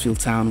 Huddersfield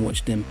Town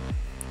watched him.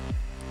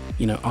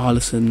 You know,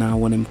 Arleson now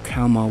won him.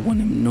 Kalmar won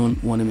him.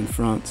 Nantes won him in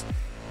France.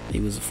 He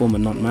was a former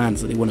Nantes man,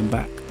 so they won him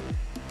back.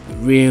 A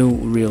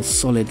real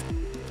solid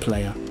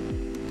player.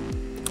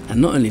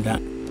 And not only that,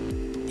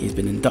 he's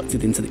been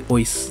inducted into the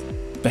OIS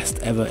Best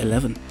Ever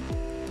 11,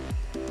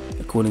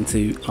 according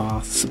to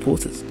our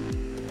supporters.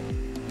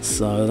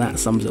 So that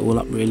sums it all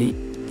up really.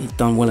 He's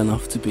done well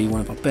enough to be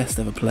one of our best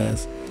ever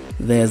players.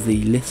 There's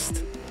the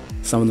list.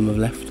 Some of them have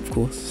left, of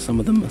course. Some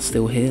of them are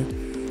still here.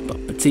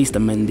 But Batista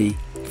Mendy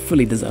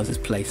fully deserves his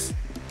place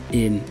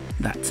in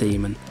that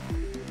team. And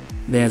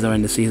there's our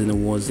end of season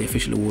awards, the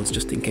official awards,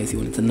 just in case you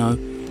wanted to know.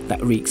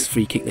 That Reeks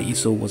free kick that you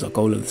saw was our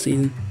goal of the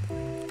season.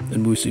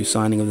 And Wusu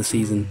signing of the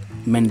season.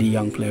 Mendy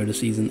Young Player of the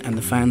Season, and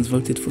the fans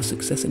voted for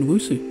success in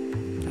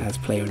Wusu as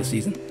Player of the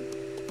Season.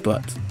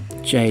 But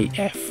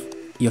J.F.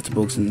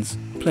 Goteborgsson's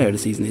Player of the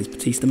Season is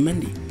Batista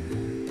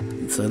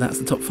Mendy. So that's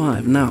the top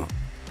 5. Now,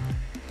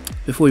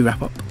 before we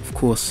wrap up, of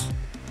course,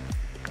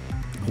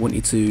 I want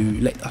you to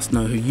let us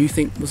know who you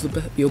think was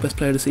your best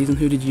Player of the Season.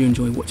 Who did you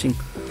enjoy watching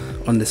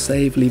on the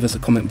save? Leave us a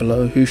comment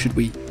below. Who should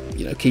we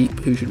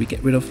keep? Who should we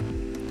get rid of?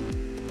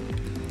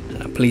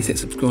 please hit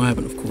subscribe,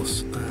 and of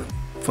course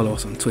follow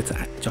us on Twitter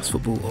at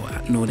JustFootball or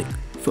at Nordic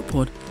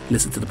Footpod.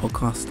 Listen to the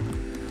podcast.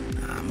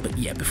 But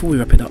yeah, before we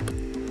wrap it up,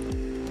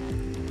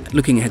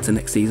 looking ahead to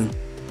next season,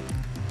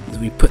 as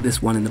we put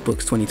this one in the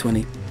books,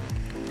 2020,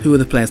 who are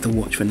the players to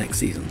watch for next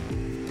season?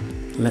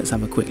 Let's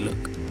have a quick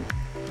look.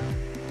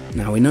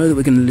 Now, we know that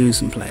we're going to lose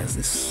some players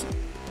this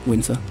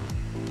winter.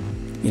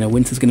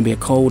 Winter's going to be a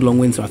cold, long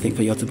winter, I think,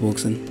 for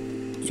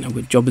Goteborgsson.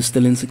 Our job is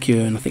still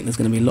insecure, and I think there's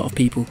going to be a lot of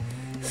people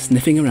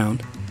sniffing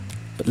around.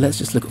 But let's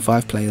just look at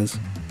 5 players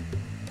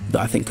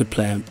that I think could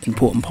play an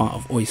important part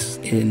of OIS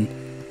in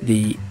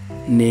the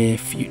near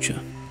future.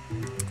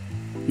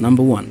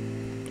 Number 1,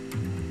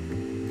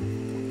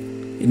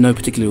 in no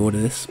particular order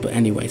this, but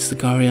anyway,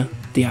 Zakaria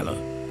Diallo.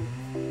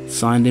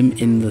 Signed him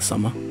in the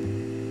summer.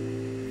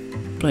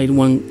 Played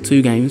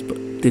 1-2 games, but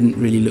didn't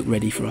really look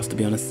ready for us, to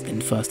be honest,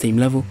 in first team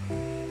level.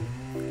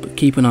 But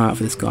keep an eye out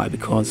for this guy,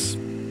 because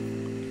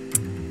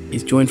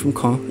he's joined from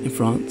Caen in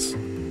France.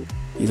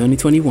 He's only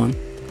 21,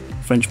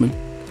 Frenchman,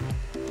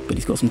 but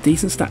he's got some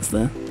decent stats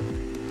there,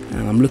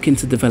 and I'm looking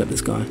to develop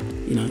this guy.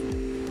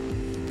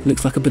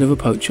 Looks like a bit of a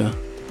poacher.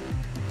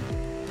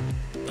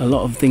 A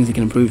lot of things he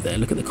can improve there.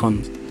 Look at the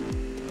cons.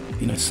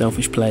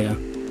 Selfish player.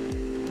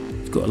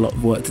 He's got a lot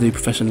of work to do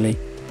professionally.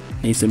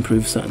 Needs to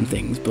improve certain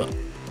things, but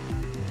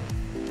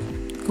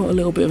got a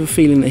little bit of a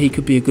feeling that he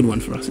could be a good one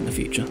for us in the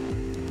future.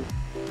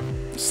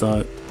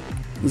 So,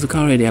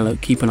 Zakaria Diallo,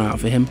 keep an eye out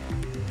for him.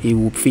 He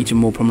will feature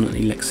more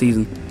prominently next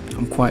season.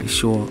 I'm quite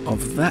sure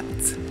of that.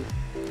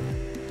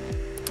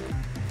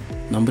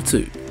 Number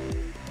 2,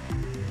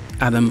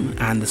 Adam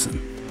Andersen.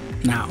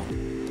 Now,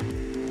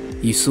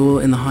 you saw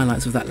in the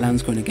highlights of that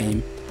Landskrona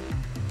game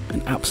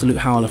an absolute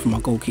howler from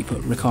our goalkeeper,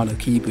 Ricardo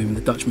Kieboom,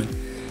 the Dutchman.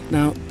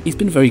 Now, he's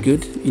been very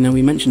good.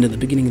 We mentioned at the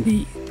beginning of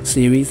the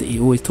series that he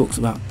always talks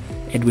about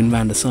Edwin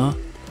van der Sar.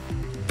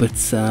 But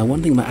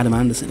one thing about Adam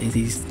Andersen is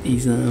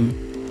he's going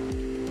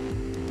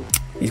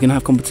to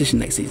have competition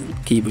next season.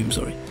 Kieboom,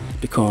 sorry.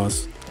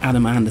 Because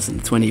Adam Andersen,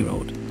 the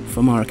 20-year-old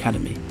from our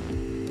academy,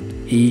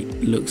 he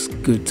looks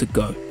good to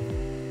go.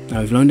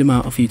 Now, we've loaned him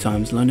out a few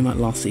times. Loaned him out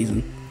last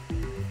season,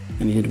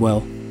 and he did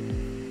well.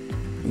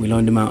 And we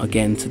loaned him out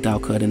again to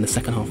Dalkurd in the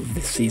second half of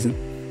this season,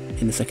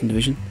 in the second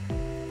division,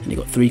 and he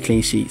got 3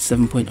 clean sheets,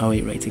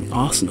 7.08 rating.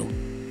 Arsenal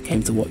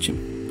came to watch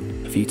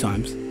him a few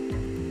times.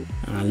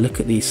 And I look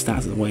at these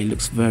stats of the way he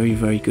looks very,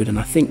 very good. And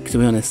I think, to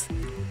be honest,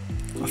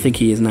 I think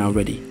he is now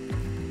ready.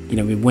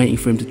 We've been waiting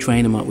for him to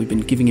train him up. We've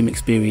been giving him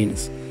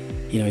experience.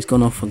 He's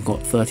gone off and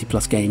got 30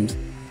 plus games.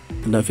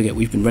 And don't forget,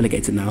 we've been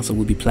relegated now, so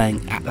we'll be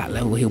playing at that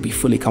level. He'll be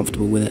fully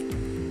comfortable with it.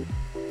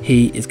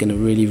 He is going to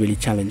really, really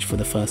challenge for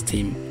the first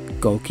team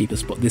goalkeeper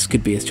spot. This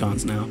could be his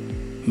chance now.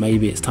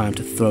 Maybe it's time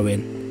to throw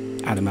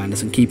in Adam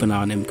Andersen. Keep an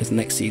eye on him, because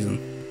next season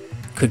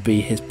could be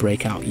his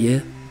breakout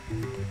year.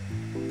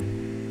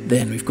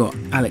 Then we've got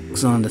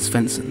Alexander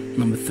Svensson,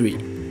 number 3.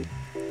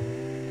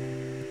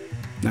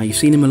 Now, you've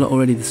seen him a lot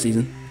already this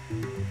season,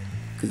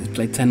 because he's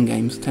played 10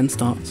 games, 10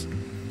 starts,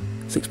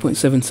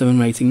 6.77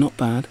 rating, not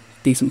bad,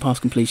 decent pass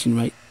completion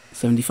rate,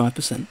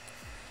 75%.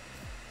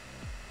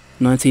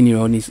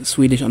 19-year-old, and he's a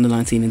Swedish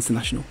under-19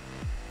 international.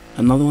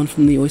 Another one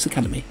from the OIS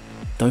Academy.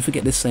 Don't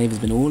forget, this save has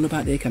been all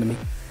about the academy,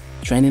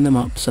 training them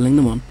up, selling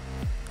them on,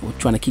 or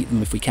trying to keep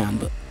them if we can,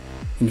 but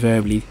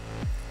invariably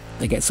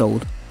they get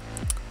sold.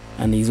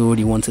 And he's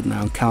already wanted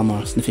now,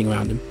 Kalmar sniffing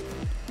around him,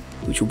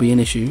 which will be an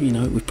issue.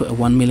 We've put a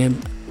 1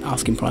 million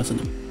asking price on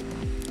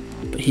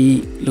him. But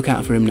look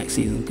out for him next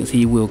season, because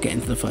he will get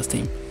into the first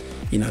team.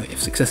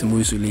 If Success and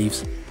Wusu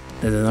leaves,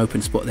 there's an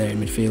open spot there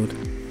in midfield.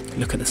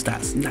 Look at the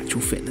stats: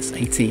 natural fitness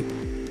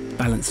 18,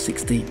 balance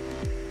 16,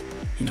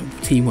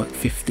 teamwork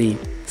 15,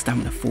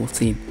 stamina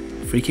 14,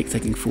 free kick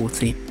taking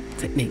 14,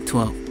 technique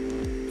 12,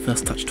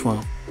 first touch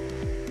 12.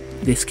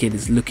 This kid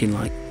is looking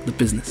like the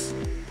business.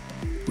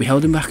 We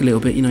held him back a little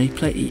bit. He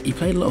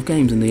played a lot of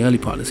games in the early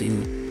part of the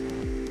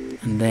season,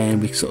 and then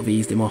we sort of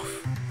eased him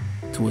off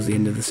towards the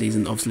end of the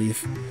season. Obviously,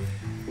 if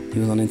he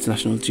was on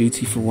international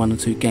duty for 1 or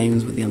 2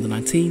 games with the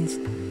under-19s,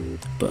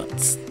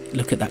 but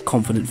look at that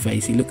confident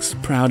face. He looks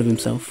proud of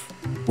himself.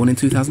 Born in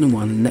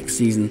 2001, next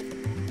season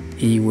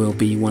he will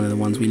be one of the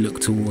ones we look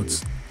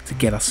towards to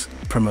get us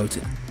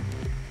promoted.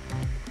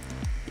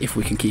 If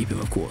we can keep him,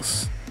 of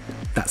course.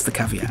 That's the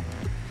caveat.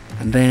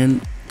 And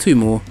then 2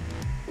 more.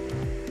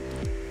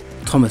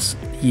 Thomas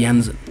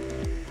Jansen.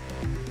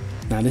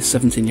 Now, this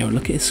 17-year-old,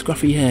 look at his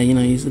scruffy hair.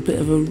 He's a bit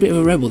of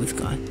a rebel, this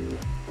guy.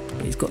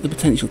 But he's got the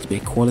potential to be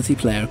a quality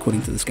player,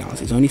 according to the scouts.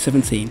 He's only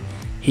 17.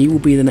 He will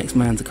be the next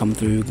man to come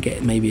through and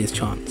get maybe his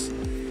chance.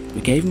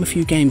 We gave him a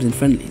few games in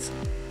friendlies.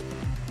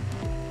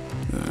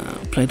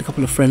 Played a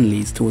couple of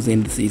friendlies towards the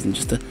end of the season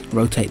just to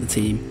rotate the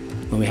team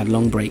when we had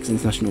long breaks,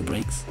 international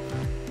breaks.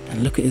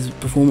 And look at his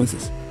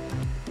performances.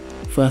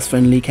 First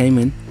friendly, came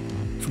in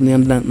from the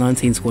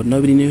under-19 squad.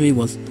 Nobody knew who he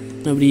was.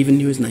 Nobody even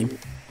knew his name.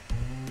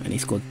 And he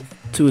scored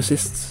 2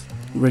 assists,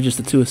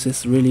 registered 2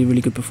 assists, really,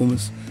 really good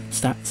performance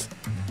stats.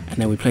 And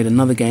then we played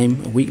another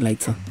game a week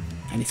later,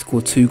 and he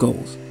scored 2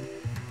 goals.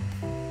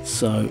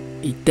 So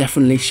he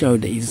definitely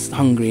showed that he's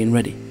hungry and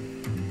ready.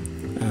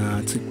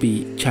 to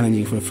be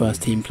challenging for a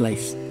first team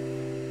place.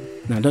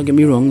 Now, don't get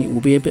me wrong, it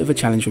will be a bit of a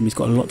challenge for him. He's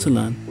got a lot to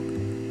learn.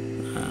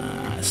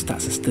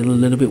 Stats are still a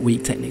little bit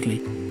weak technically,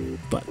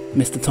 but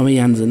Mr. Tommy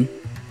Jansen,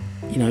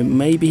 you know,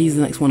 maybe he's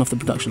the next one off the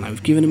production line.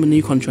 We've given him a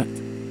new contract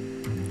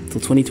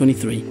till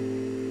 2023,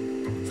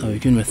 so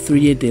we've given him a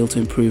 3-year deal to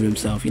improve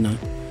himself. You know,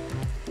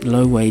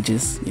 low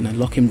wages, you know,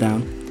 lock him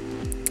down.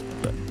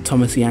 But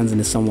Thomas Jansen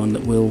is someone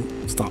that will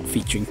start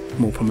featuring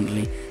more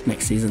prominently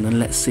next season, and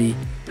let's see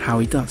how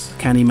he does.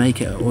 Can he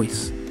make it at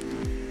OIS?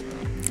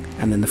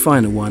 And then the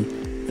final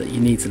one that you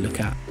need to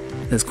look at,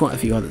 there's quite a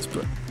few others,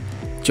 but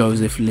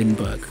Joseph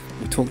Lindberg.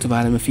 We talked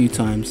about him a few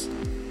times.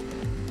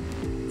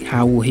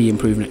 How will he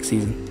improve next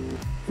season?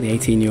 The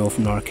 18-year-old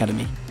from our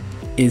academy.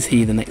 Is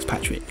he the next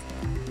Patrick?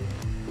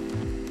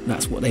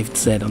 That's what they've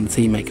said on the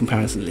teammate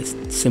comparison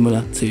list,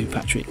 similar to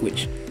Patrick,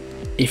 which,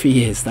 if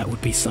he is, that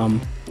would be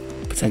some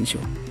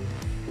potential.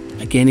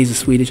 Again, he's a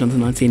Swedish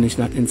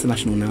under-19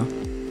 international now.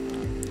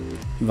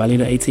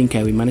 Valued at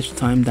 18k, we managed to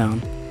tie him down,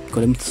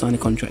 got him to sign a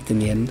contract in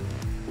the end.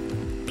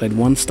 Played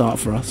one start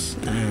for us,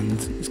 and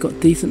he's got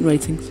decent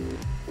ratings.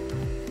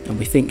 And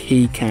we think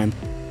he can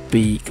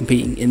be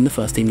competing in the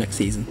first team next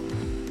season.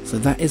 So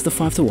that is the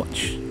 5 to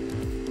watch.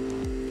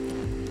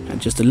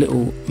 And just a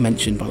little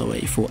mention, by the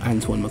way, for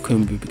Antoine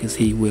Makumbu, because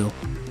he will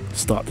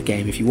start the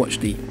game. If you watch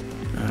the,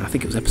 I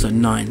think it was episode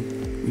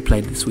 9, we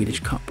played the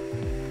Swedish Cup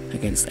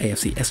against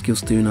AFC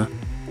Eskilstuna.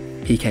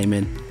 He came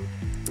in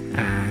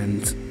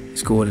and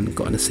scored and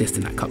got an assist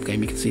in that cup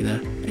game. You can see there,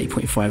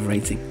 8.5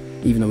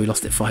 rating, even though we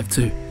lost it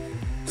 5-2.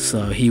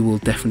 So he will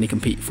definitely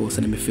compete for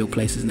centre midfield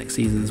places next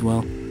season as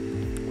well.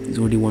 He's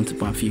already wanted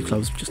by a few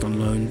clubs just on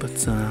loan, but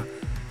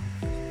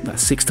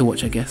that's 6 to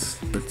watch, I guess.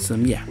 But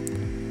yeah,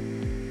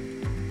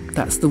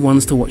 that's the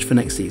ones to watch for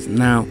next season.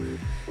 Now,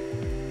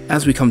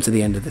 as we come to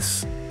the end of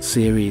this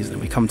series and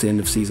we come to the end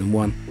of season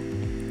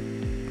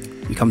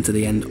 1, we come to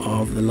the end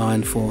of the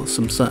line for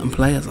some certain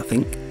players, I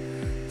think.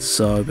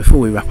 So before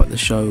we wrap up the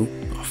show,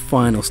 our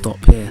final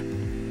stop here,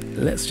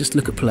 let's just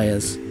look at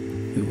players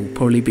who will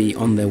probably be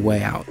on their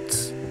way out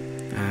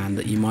and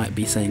that you might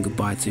be saying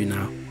goodbye to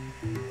now.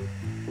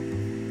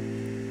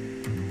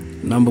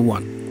 Number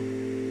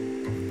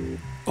 1,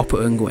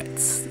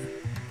 Orgryte.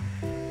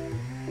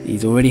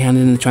 He's already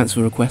handed in a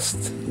transfer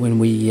request when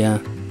we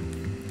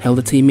held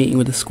a team meeting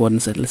with the squad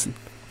and said, listen,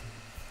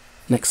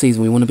 next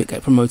season we want to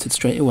get promoted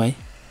straight away.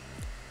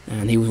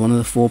 And he was one of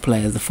the 4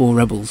 players, the 4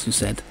 rebels, who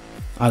said,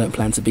 I don't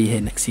plan to be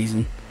here next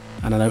season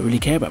and I don't really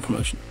care about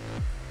promotion.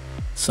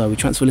 So we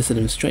transfer listed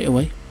him straight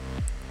away.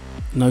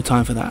 No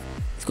time for that.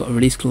 He's got a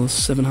release clause,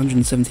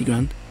 770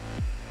 grand.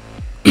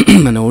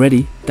 And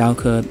already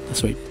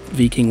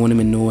Viking want him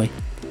in Norway.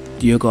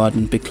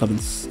 Djurgården, big club in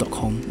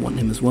Stockholm, want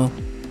him as well.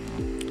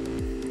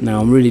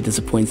 Now I'm really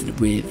disappointed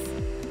with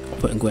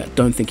Orgryte. I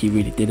don't think he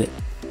really did it.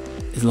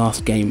 His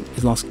last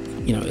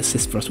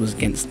assist for us was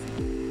against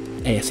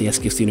AFC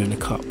Eskilstuna in the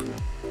cup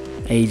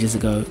ages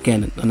ago.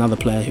 Again, another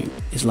player who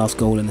his last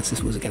goal and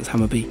assist was against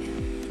Hammarby.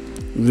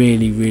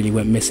 Really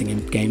went missing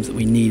in games that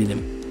we needed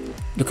him.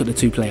 Look at the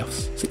 2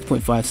 playoffs,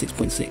 6.5,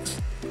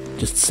 6.6.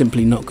 Just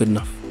simply not good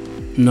enough.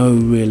 No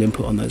real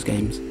input on those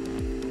games.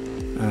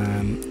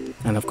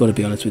 And I've got to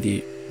be honest with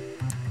you,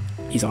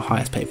 he's our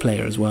highest paid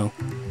player as well.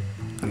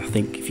 And I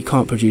think if you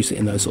can't produce it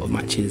in those sort of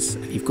matches,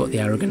 and you've got the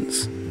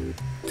arrogance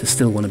to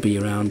still want to be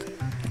around,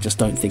 I just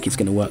don't think it's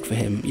going to work for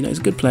him. You know, he's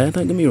a good player,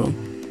 don't get me wrong.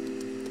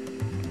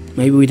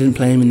 Maybe we didn't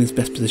play him in his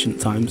best position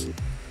at times.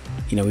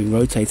 You know, we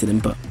rotated him,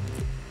 but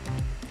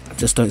I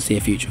just don't see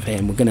a future for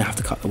him. We're going to have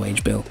to cut the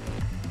wage bill.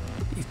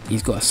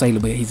 He's got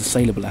he's a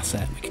saleable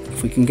asset.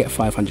 If we can get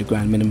 500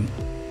 grand minimum,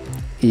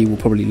 he will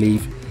probably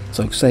leave.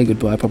 So say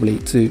goodbye probably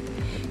to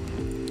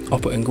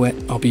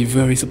Orgryte. I'll be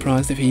very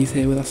surprised if he's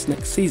here with us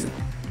next season.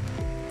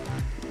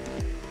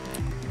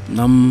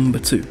 Number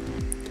 2.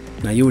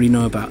 Now you already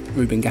know about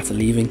Ruben Gatta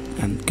leaving,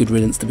 and good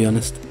riddance to be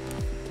honest.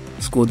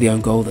 Scored the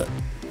own goal that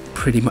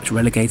pretty much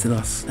relegated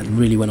us and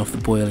really went off the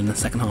boil in the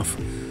second half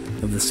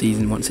of the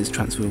season once his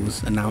transfer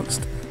was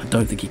announced. I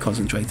don't think he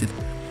concentrated.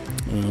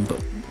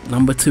 But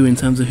number 2 in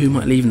terms of who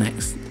might leave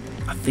next,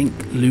 I think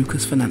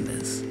Lucas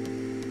Fernandez.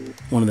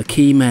 One of the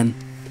key men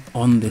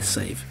on this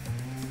save.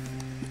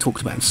 We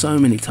talked about him so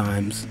many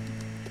times,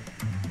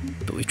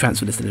 but we've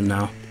transfer listed him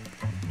now.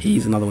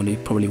 He's another one who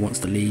probably wants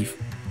to leave.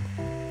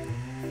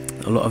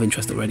 A lot of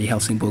interest already.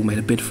 Helsingborg made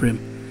a bid for him.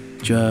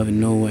 Jerv in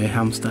Norway,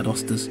 Halmstad,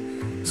 Osters.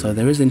 So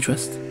there is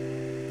interest.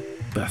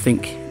 But I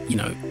think, you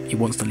know, he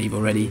wants to leave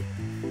already.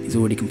 He's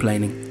already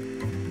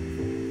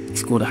complaining. He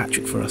scored a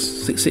hat-trick for us.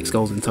 Six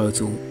goals in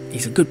total.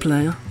 He's a good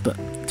player, but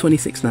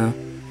 26 now.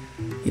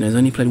 You know, he's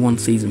only played 1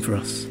 season for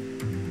us.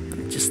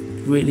 Just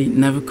really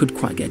never could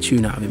quite get a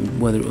tune out of him,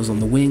 whether it was on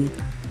the wing,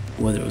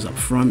 whether it was up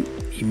front.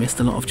 He missed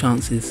a lot of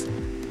chances.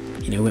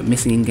 You know, went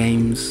missing in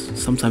games.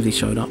 Sometimes he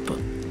showed up, but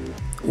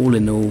all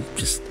in all,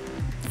 just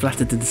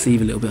flattered to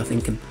deceive a little bit, I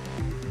think. And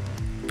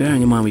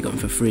bearing in mind we got him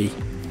for free,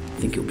 I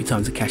think it'll be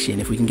time to cash in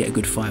if we can get a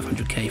good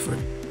 500k for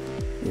him,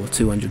 or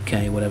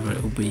 200k, whatever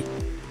it will be.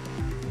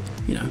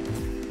 You know,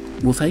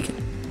 we'll take it.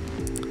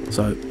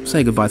 So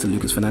say goodbye to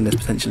Lucas Fernandez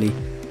potentially.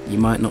 You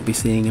might not be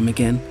seeing him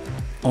again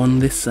on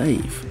this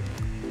save.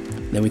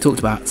 Then we talked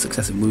about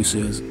successive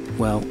Musu as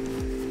well.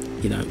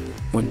 You know,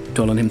 won't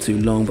dwell on him too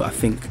long, but I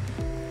think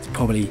it's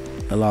probably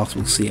the last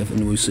we'll see of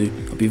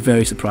Nwusu. I'll be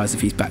very surprised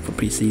if he's back from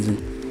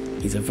pre-season.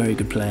 He's a very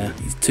good player.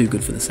 He's too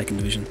good for the second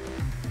division.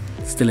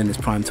 Still in his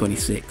prime,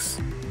 26.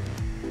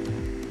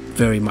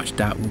 Very much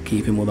doubt we'll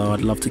keep him, although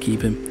I'd love to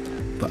keep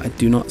him, but I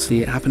do not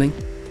see it happening.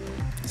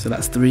 So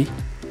that's 3.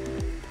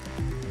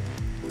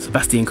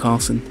 Sebastian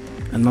Carlsen,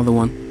 another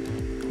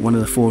one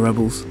of the 4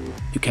 rebels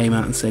who came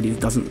out and said he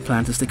doesn't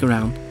plan to stick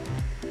around,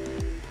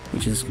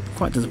 which is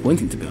quite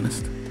disappointing, to be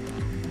honest.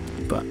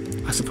 But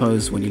I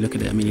suppose when you look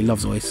at it, I mean, he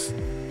loves OIS,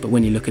 but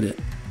when you look at it,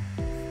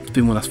 he's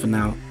been with us for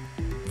now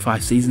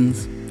 5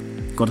 seasons,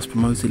 got us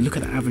promoted. Look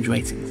at the average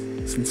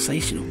ratings,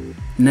 sensational,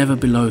 never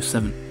below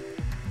 7.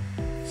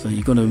 So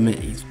you've got to admit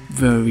he's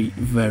very,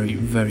 very,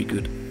 very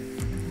good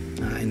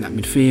in that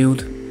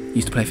midfield.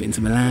 Used to play for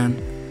Inter Milan,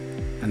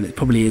 and it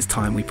probably is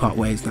time we part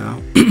ways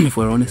now, if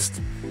we're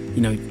honest.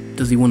 You know,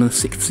 does he want a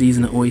 6th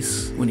season at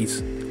OIS when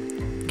he's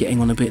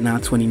getting on a bit now,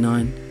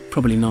 29?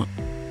 Probably not.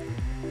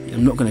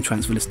 I'm not going to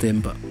transfer list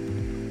him, but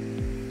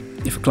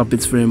if a club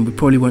bids for him, we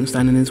probably won't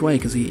stand in his way,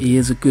 because he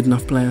is a good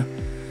enough player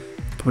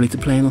probably to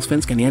play in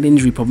Allsvenskan. He had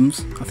injury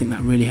problems. I think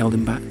that really held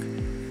him back.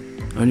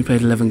 Only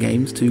played 11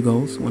 games, 2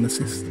 goals, 1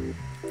 assist,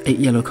 8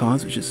 yellow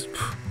cards, which is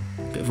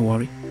a bit of a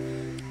worry.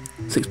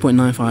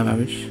 6.95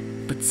 average,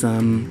 but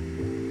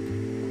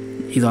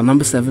he's our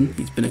number 7.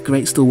 He's been a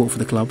great stalwart for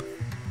the club.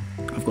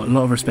 I've got a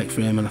lot of respect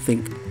for him, and I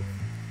think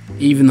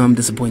even though I'm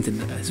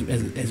disappointed at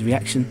his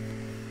reaction,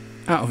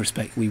 out of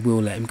respect we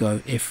will let him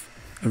go if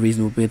a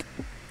reasonable bid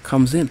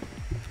comes in.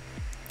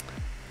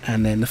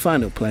 And then the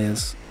final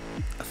players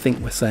I think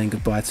we're saying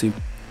goodbye to,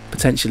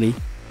 potentially,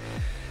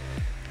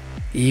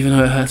 even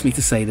though it hurts me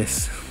to say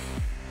this,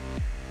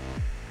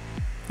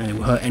 and it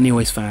will hurt any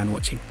OIS fan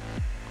watching,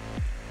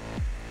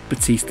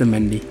 Batista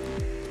Mendy.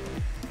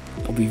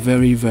 I'll be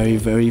very, very,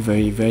 very,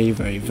 very, very,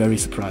 very, very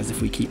surprised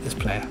if we keep this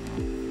player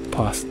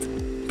past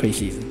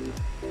pre-season.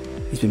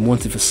 He's been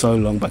wanted for so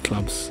long by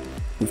clubs.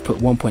 We've put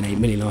 1.8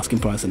 million asking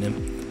price on him.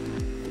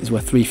 He's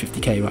worth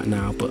 350k right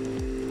now, but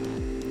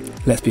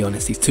let's be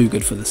honest, he's too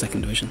good for the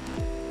second division.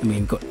 I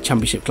mean, we've got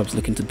championship clubs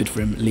looking to bid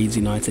for him, Leeds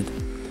United.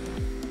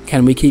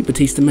 Can we keep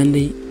Batista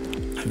Mendy?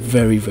 I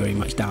very, very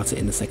much doubt it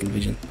in the second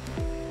division.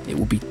 It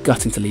will be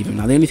gutting to leave him.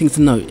 Now, the only thing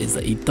to note is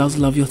that he does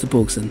love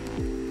Goteborgsson,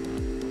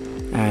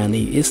 and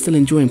he is still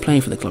enjoying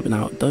playing for the club.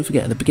 Now, don't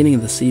forget, at the beginning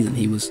of the season,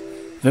 he was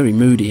very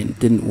moody and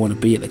didn't want to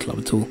be at the club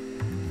at all.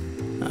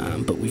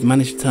 But we've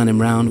managed to turn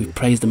him round. We've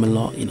praised him a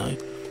lot. You know,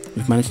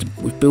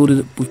 we've built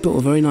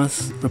a very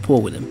nice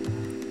rapport with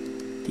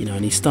him. You know,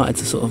 and he's started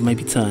to sort of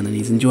maybe turn, and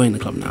he's enjoying the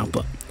club now.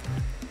 But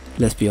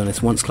let's be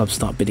honest, once clubs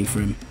start bidding for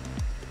him,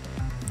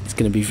 it's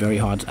going to be very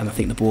hard, and I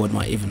think the board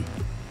might even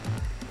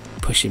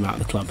push him out of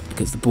the club,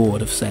 because the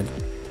board have said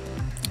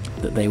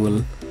that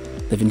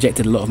they've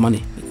injected a lot of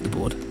money, the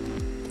board.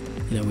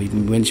 You know, we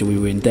mentioned we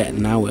were in debt,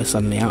 and now we're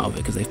suddenly out of it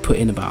because they've put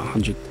in about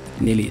 100,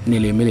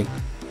 nearly a million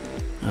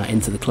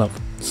into the club.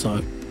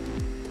 So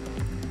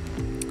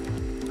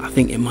I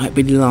think it might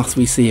be the last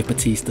we see of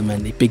Batista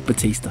Mendy, big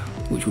Batista,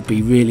 which would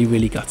be really,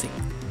 really gutting.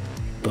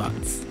 But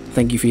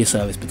thank you for your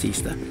service,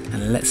 Batista,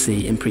 and let's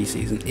see in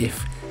pre-season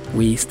if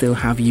we still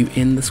have you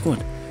in the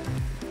squad.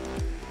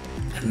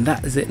 And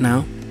that is it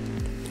now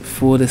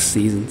for this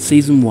season,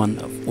 season 1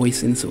 of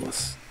OIS in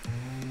Source.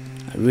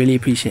 I really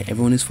appreciate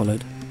everyone who's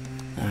followed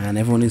and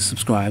everyone who's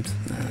subscribed,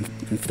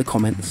 and for the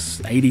comments.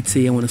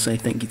 ADT, I want to say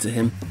thank you to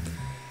him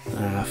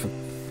for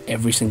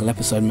every single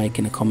episode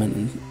making a comment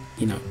and,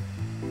 you know,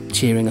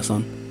 cheering us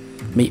on.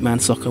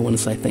 Meatman Soccer, I want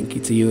to say thank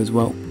you to you as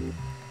well,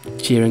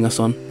 cheering us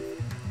on.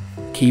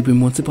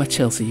 Keebrin wanted by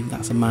Chelsea,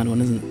 that's a mad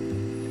one, isn't it?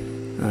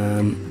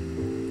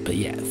 But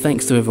yeah,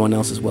 thanks to everyone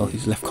else as well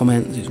who's left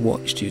comments, who's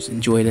watched, who's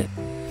enjoyed it.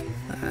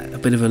 A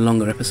bit of a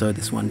longer episode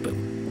this one, but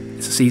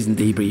it's a season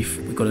debrief.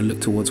 We've got to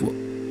look towards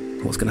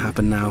what's going to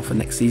happen now for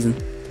next season.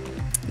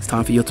 It's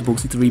time for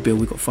Goteborgsson to rebuild.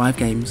 We've got 5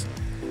 games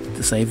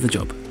to save the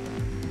job.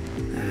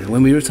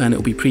 When we return, it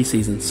will be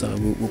pre-season, so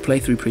we'll play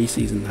through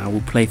pre-season now.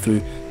 We'll play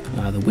through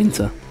the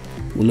winter.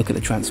 We'll look at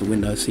the transfer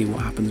window, see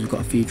what happens. We've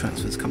got a few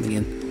transfers coming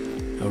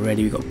in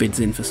already. We've got bids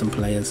in for some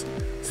players.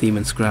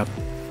 Seaman Scrab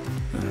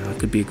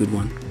could be a good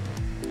one.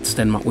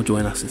 Stenmark will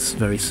join us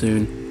very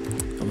soon.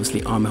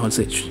 Obviously, Arme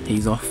Hodzic,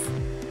 he's off.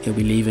 He'll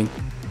be leaving.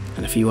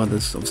 And a few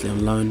others, obviously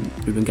on loan.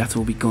 Ruben Gatta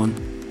will be gone.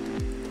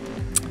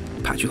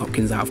 Patrick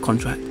Hopkins out of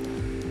contract.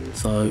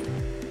 So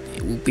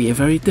it will be a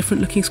very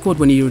different looking squad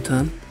when you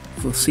return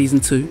for season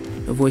 2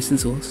 of OIS in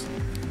Source.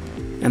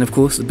 And of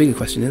course, the bigger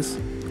question is,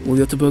 will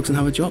Goteborgsson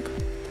have a job?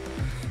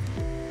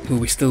 Will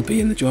we still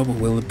be in the job, or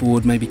will the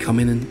board maybe come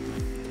in and,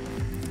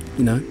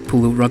 you know,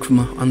 pull the rug from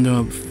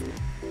under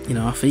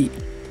our feet?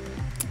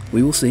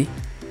 We will see.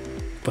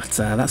 But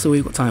that's all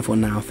we've got time for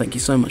now. Thank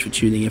you so much for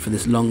tuning in for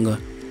this longer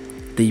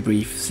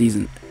debrief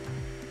season,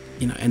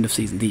 end of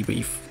season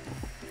debrief.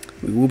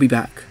 We will be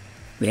back.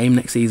 The aim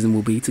next season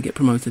will be to get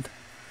promoted.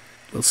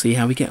 We'll see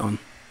how we get on.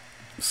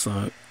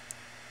 So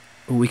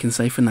all we can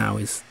say for now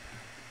is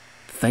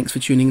thanks for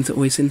tuning into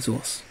OIS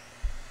Insource.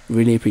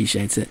 Really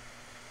appreciate it.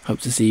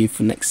 Hope to see you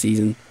for next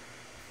season.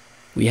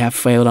 We have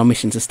failed our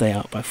mission to stay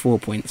out by 4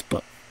 points,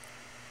 but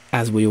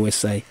as we always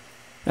say,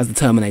 as the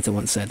Terminator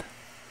once said,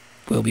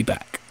 we'll be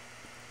back.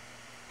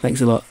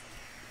 Thanks a lot.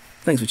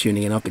 Thanks for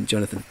tuning in. I've been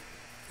Jonatan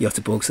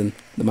Goteborgsson,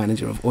 the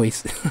manager of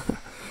OIS.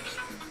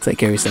 Take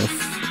care of yourself,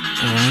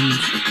 and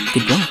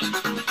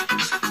goodbye.